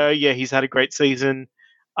 Isaiah Yo, yeah, he's had a great season.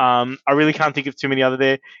 I really can't think of too many other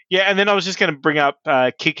there. Yeah, and then I was just going to bring up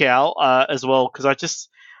Kickout as well because I just,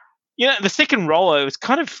 the second roller, it was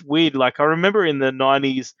kind of weird. Like I remember in the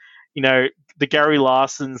 '90s, the Gary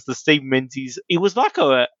Larsons, the Steve Menzies, it was like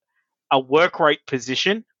a work rate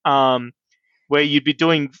position where you'd be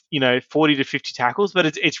doing 40 to 50 tackles,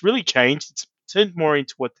 but it's really changed. It's turned more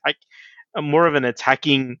into more of an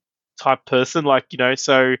attacking type person,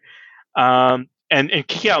 so and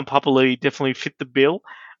Kick Out and Papali definitely fit the bill.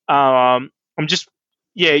 I'm just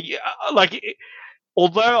yeah, like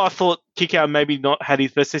although I thought Kick Out maybe not had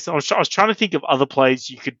his best season, I was trying to think of other players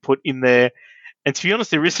you could put in there. And to be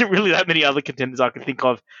honest, there isn't really that many other contenders I can think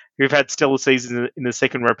of who've had stellar seasons in the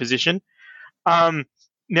second row position. Um,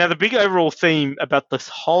 Now, the big overall theme about this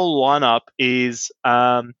whole lineup is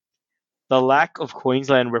the lack of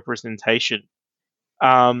Queensland representation.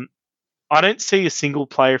 Um, I don't see a single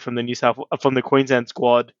player from the Queensland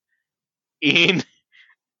squad in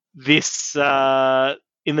this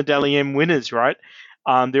in the Dally M winners, right?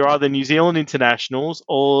 They're either New Zealand internationals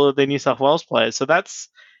or the New South Wales players. So that's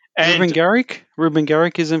Ruben and Garrick? Ruben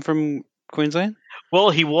Garrick isn't from Queensland? well,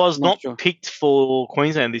 he was Not not sure. picked for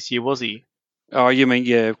Queensland this year, was he? Oh, you mean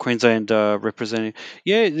yeah, Queensland representing?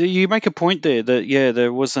 Yeah, you make a point there that yeah,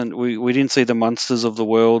 there wasn't. We didn't see the monsters of the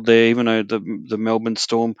world there, even though the Melbourne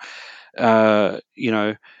Storm. Uh, you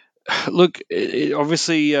know, look,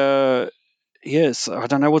 obviously. yes, I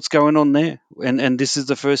don't know what's going on there. And this is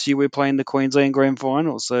the first year we're playing the Queensland Grand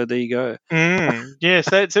Final, so there you go. Yes,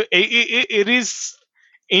 it is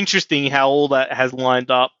interesting how all that has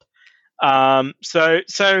lined up. So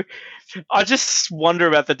I just wonder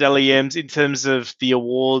about the Dally M's in terms of the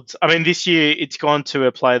awards. I mean, this year it's gone to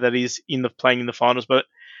a player that is playing in the finals, but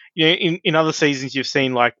in other seasons you've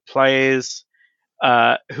seen like players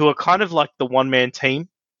who are kind of like the one man team,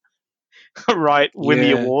 right, win the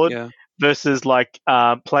Yeah, award yeah. versus like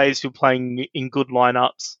players who are playing in good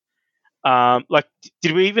lineups. Like,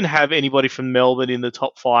 did we even have anybody from Melbourne in the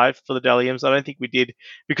top five for the Dally M's? I don't think we did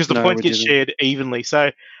because the No, points we get didn't. shared evenly.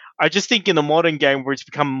 So I just think in the modern game where it's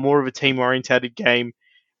become more of a team orientated game,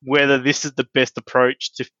 whether this is the best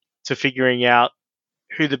approach to figuring out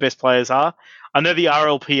who the best players are. I know the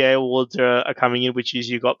RLPA awards are coming in, which is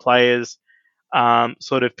you've got players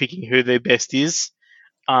sort of picking who their best is,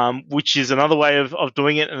 which is another way of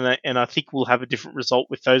doing it, and I think we'll have a different result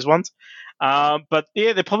with those ones. But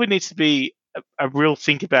yeah, there probably needs to be a real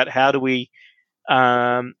think about how do we.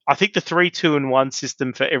 I think the 3-2-1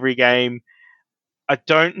 system for every game. I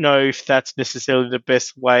don't know if that's necessarily the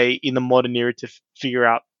best way in the modern era to figure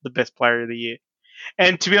out the best player of the year.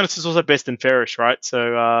 And to be honest, it's also best and fairish, right?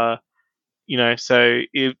 So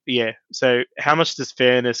yeah. So how much does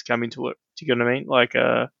fairness come into it? Do you get what I mean? Like,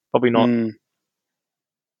 probably not. Mm,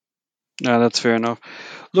 no, that's fair enough.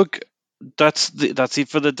 Look, that's it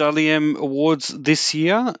for the Dally M Awards this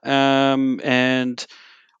year. And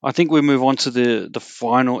I think we move on to the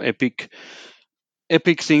final epic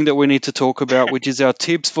thing that we need to talk about, which is our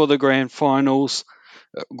tips for the grand finals.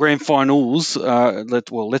 Grand finals.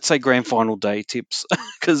 Let's say grand final day tips,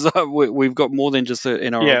 because we've got more than just the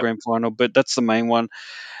NRL Yeah. grand final, but that's the main one.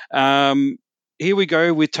 Um, Here we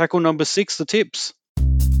go with tackle number 6, the tips.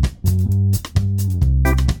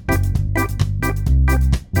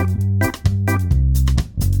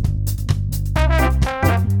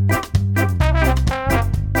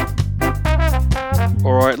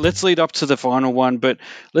 All right, let's lead up to the final one, but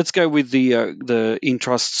let's go with the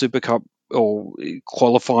Intrust Super Cup or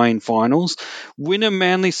qualifying finals. Winner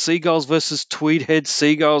Manly Seagulls versus Tweedhead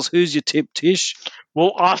Seagulls. Who's your tip, Tish?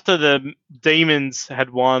 Well, after the Demons had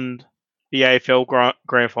won the AFL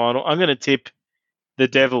Grand Final, I'm going to tip the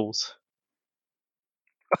Devils.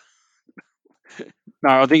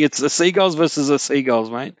 No, I think it's the Seagulls versus the Seagulls,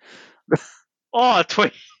 mate. Oh,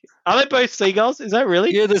 are they both Seagulls? Is that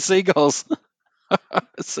really? Yeah, the Seagulls.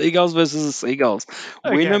 Seagulls versus the Seagulls.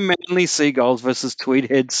 Winner Okay. Manly Seagulls versus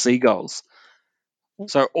Tweedhead Seagulls.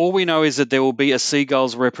 So all we know is that there will be a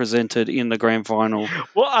Seagulls represented in the grand final.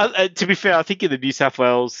 Well, to be fair, I think in the New South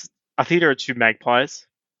Wales, I think there are two Magpies.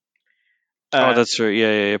 Oh, Uh, that's true.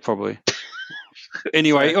 Yeah, probably.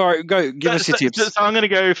 Anyway, so, all right, go. Give us your tips. I'm going to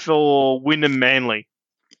go for Wyndham Manly.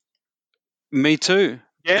 Me too.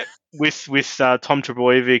 Yeah, with Tom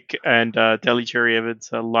Trebojevic and Delhi Cherry Evans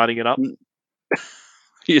lighting it up.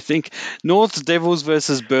 You think North's Devils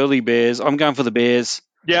versus Burleigh Bears? I'm going for the Bears.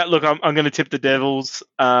 Yeah, look, I'm going to tip the Devils.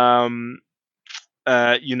 Yeah,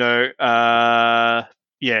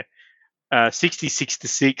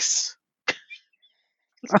 66-6.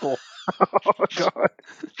 Score. Oh God.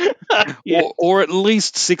 Yeah, Or at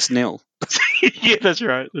least 6-0 yeah, that's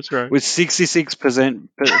right. That's right. with 66%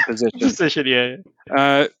 possession. Possession, yeah.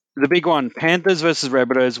 The big one, Panthers versus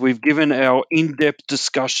Rabbitohs. We've given our in-depth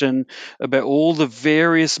discussion about all the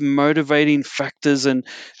various motivating factors and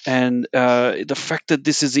the fact that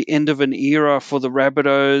this is the end of an era for the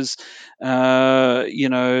Rabbitohs.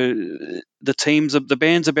 The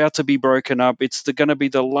band's about to be broken up. It's going to be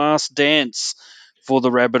the last dance for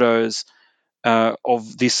the Rabbitohs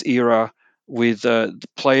of this era, with the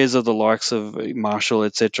players of the likes of Marshall,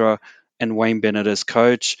 etc., and Wayne Bennett as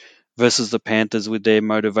coach, versus the Panthers with their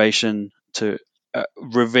motivation to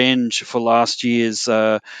revenge for last year's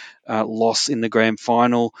loss in the grand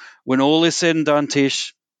final. When all is said and done,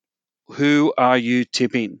 Tish, who are you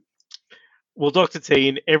tipping? Well, Dr. T,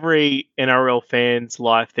 in every NRL fan's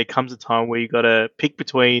life, there comes a time where you got to pick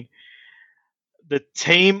between the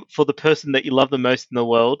team for the person that you love the most in the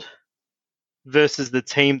world versus the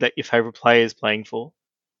team that your favorite player is playing for.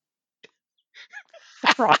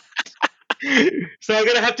 Right. So I'm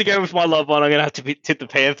going to have to go with my loved one. I'm going to have to tip the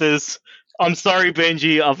Panthers. I'm sorry,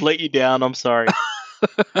 Benji. I've let you down. I'm sorry.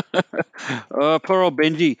 Poor old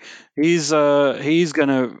Benji. He's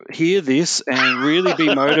gonna hear this and really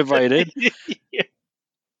be motivated. Yeah.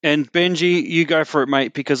 And Benji, you go for it,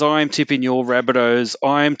 mate, because I am tipping your Rabbitohs.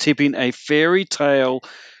 I am tipping a fairy tale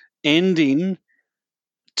ending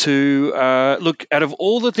to look. Out of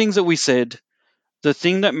all the things that we said, the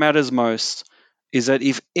thing that matters most is that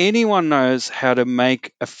if anyone knows how to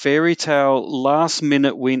make a fairy tale last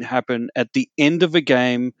minute win happen at the end of a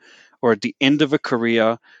game or at the end of a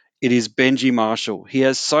career, it is Benji Marshall. He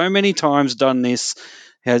has so many times done this.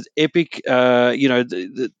 He has epic,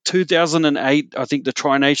 the 2008, I think the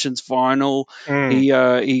Tri Nations final.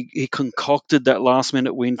 Mm. He concocted that last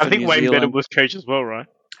minute win I for think New Wayne Bennett Zealand. was coach as well, right?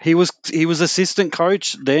 He was assistant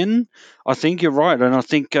coach then. I think you're right, and I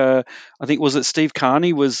think was it Steve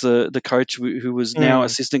Carney was the coach who was now Mm.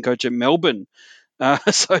 assistant coach at Melbourne.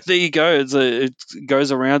 So there you go. It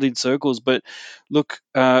goes around in circles. But look,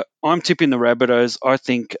 I'm tipping the Rabbitohs. I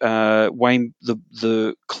think Wayne,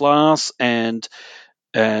 the class and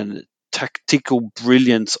tactical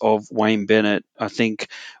brilliance of Wayne Bennett, I think,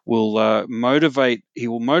 will motivate. He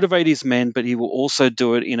will motivate his men, but he will also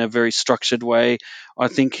do it in a very structured way. I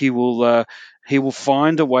think he will. He will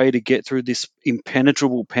find a way to get through this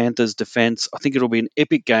impenetrable Panthers defense. I think it'll be an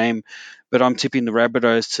epic game, but I'm tipping the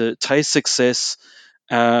Rabbitohs to taste success.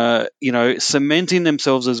 Cementing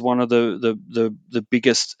themselves as one of the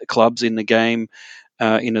biggest clubs in the game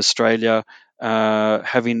in Australia,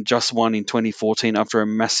 having just won in 2014 after a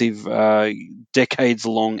massive decades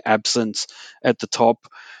long absence at the top.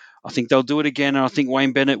 I think they'll do it again, and I think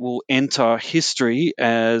Wayne Bennett will enter history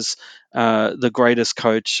as the greatest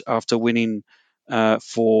coach after winning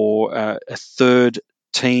for a third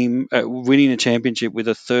team, winning a championship with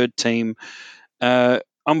a third team.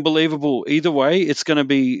 Unbelievable. Either way, it's going to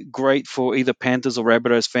be great for either Panthers or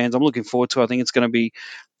Rabbitohs fans. I'm looking forward to it. I think it's going to be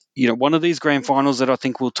one of these grand finals that I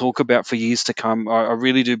think we'll talk about for years to come. I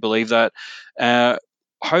really do believe that.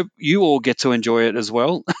 Hope you all get to enjoy it as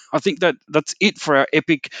well. I think that's it for our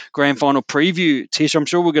epic grand final preview. Tish, I'm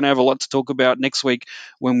sure we're going to have a lot to talk about next week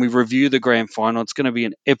when we review the grand final. It's going to be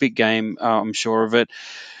an epic game. I'm sure of it.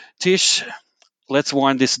 Tish, let's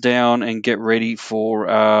wind this down and get ready for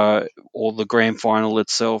all the grand final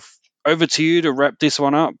itself. Over to you to wrap this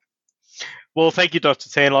one up. Well, thank you, Dr.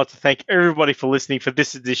 T. I'd like to thank everybody for listening for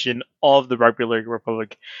this edition of the Rugby League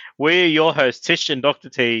Republic. We're your hosts, Tish and Dr.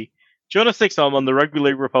 T. Join us next time on the Rugby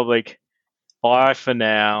League Republic. Bye for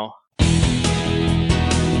now.